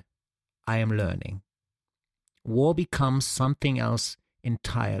dead. I am learning." War becomes something else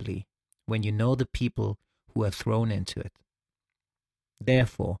entirely when you know the people who are thrown into it.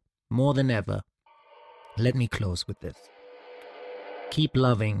 Therefore, more than ever, let me close with this. Keep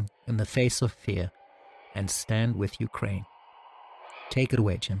loving in the face of fear and stand with Ukraine. Take it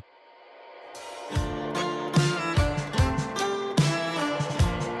away, Jim.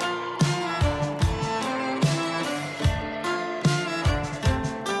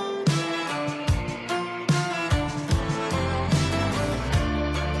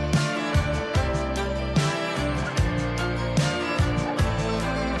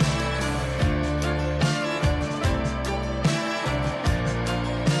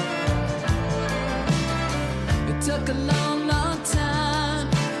 Took a long, long time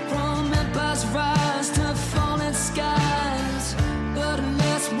from empire's rise to falling skies. But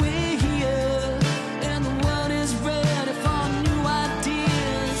unless we're here and the world is ready for new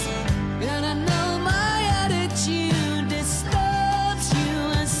ideas,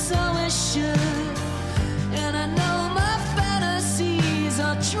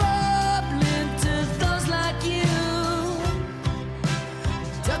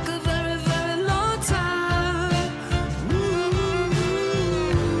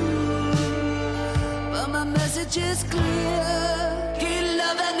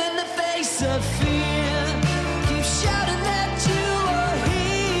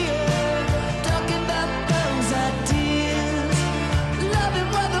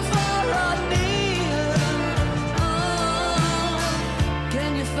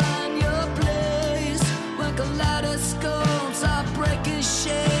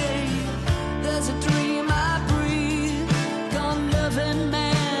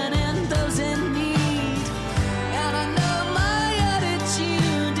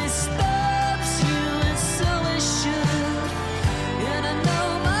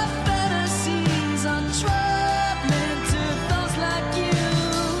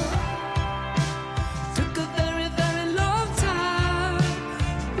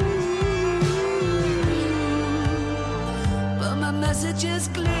 message is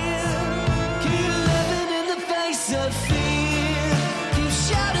clear. Keep living in the face of fear. Keep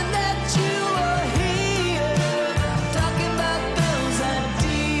shouting that you are here. Talking about those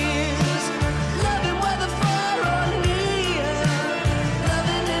ideas. Loving whether far or near.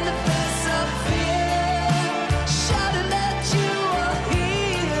 Loving in the face of fear. Shouting that you are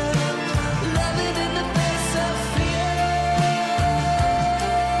here. Loving in the face of fear.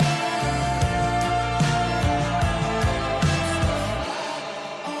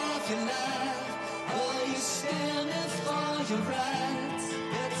 Of your life, are you standing for your right?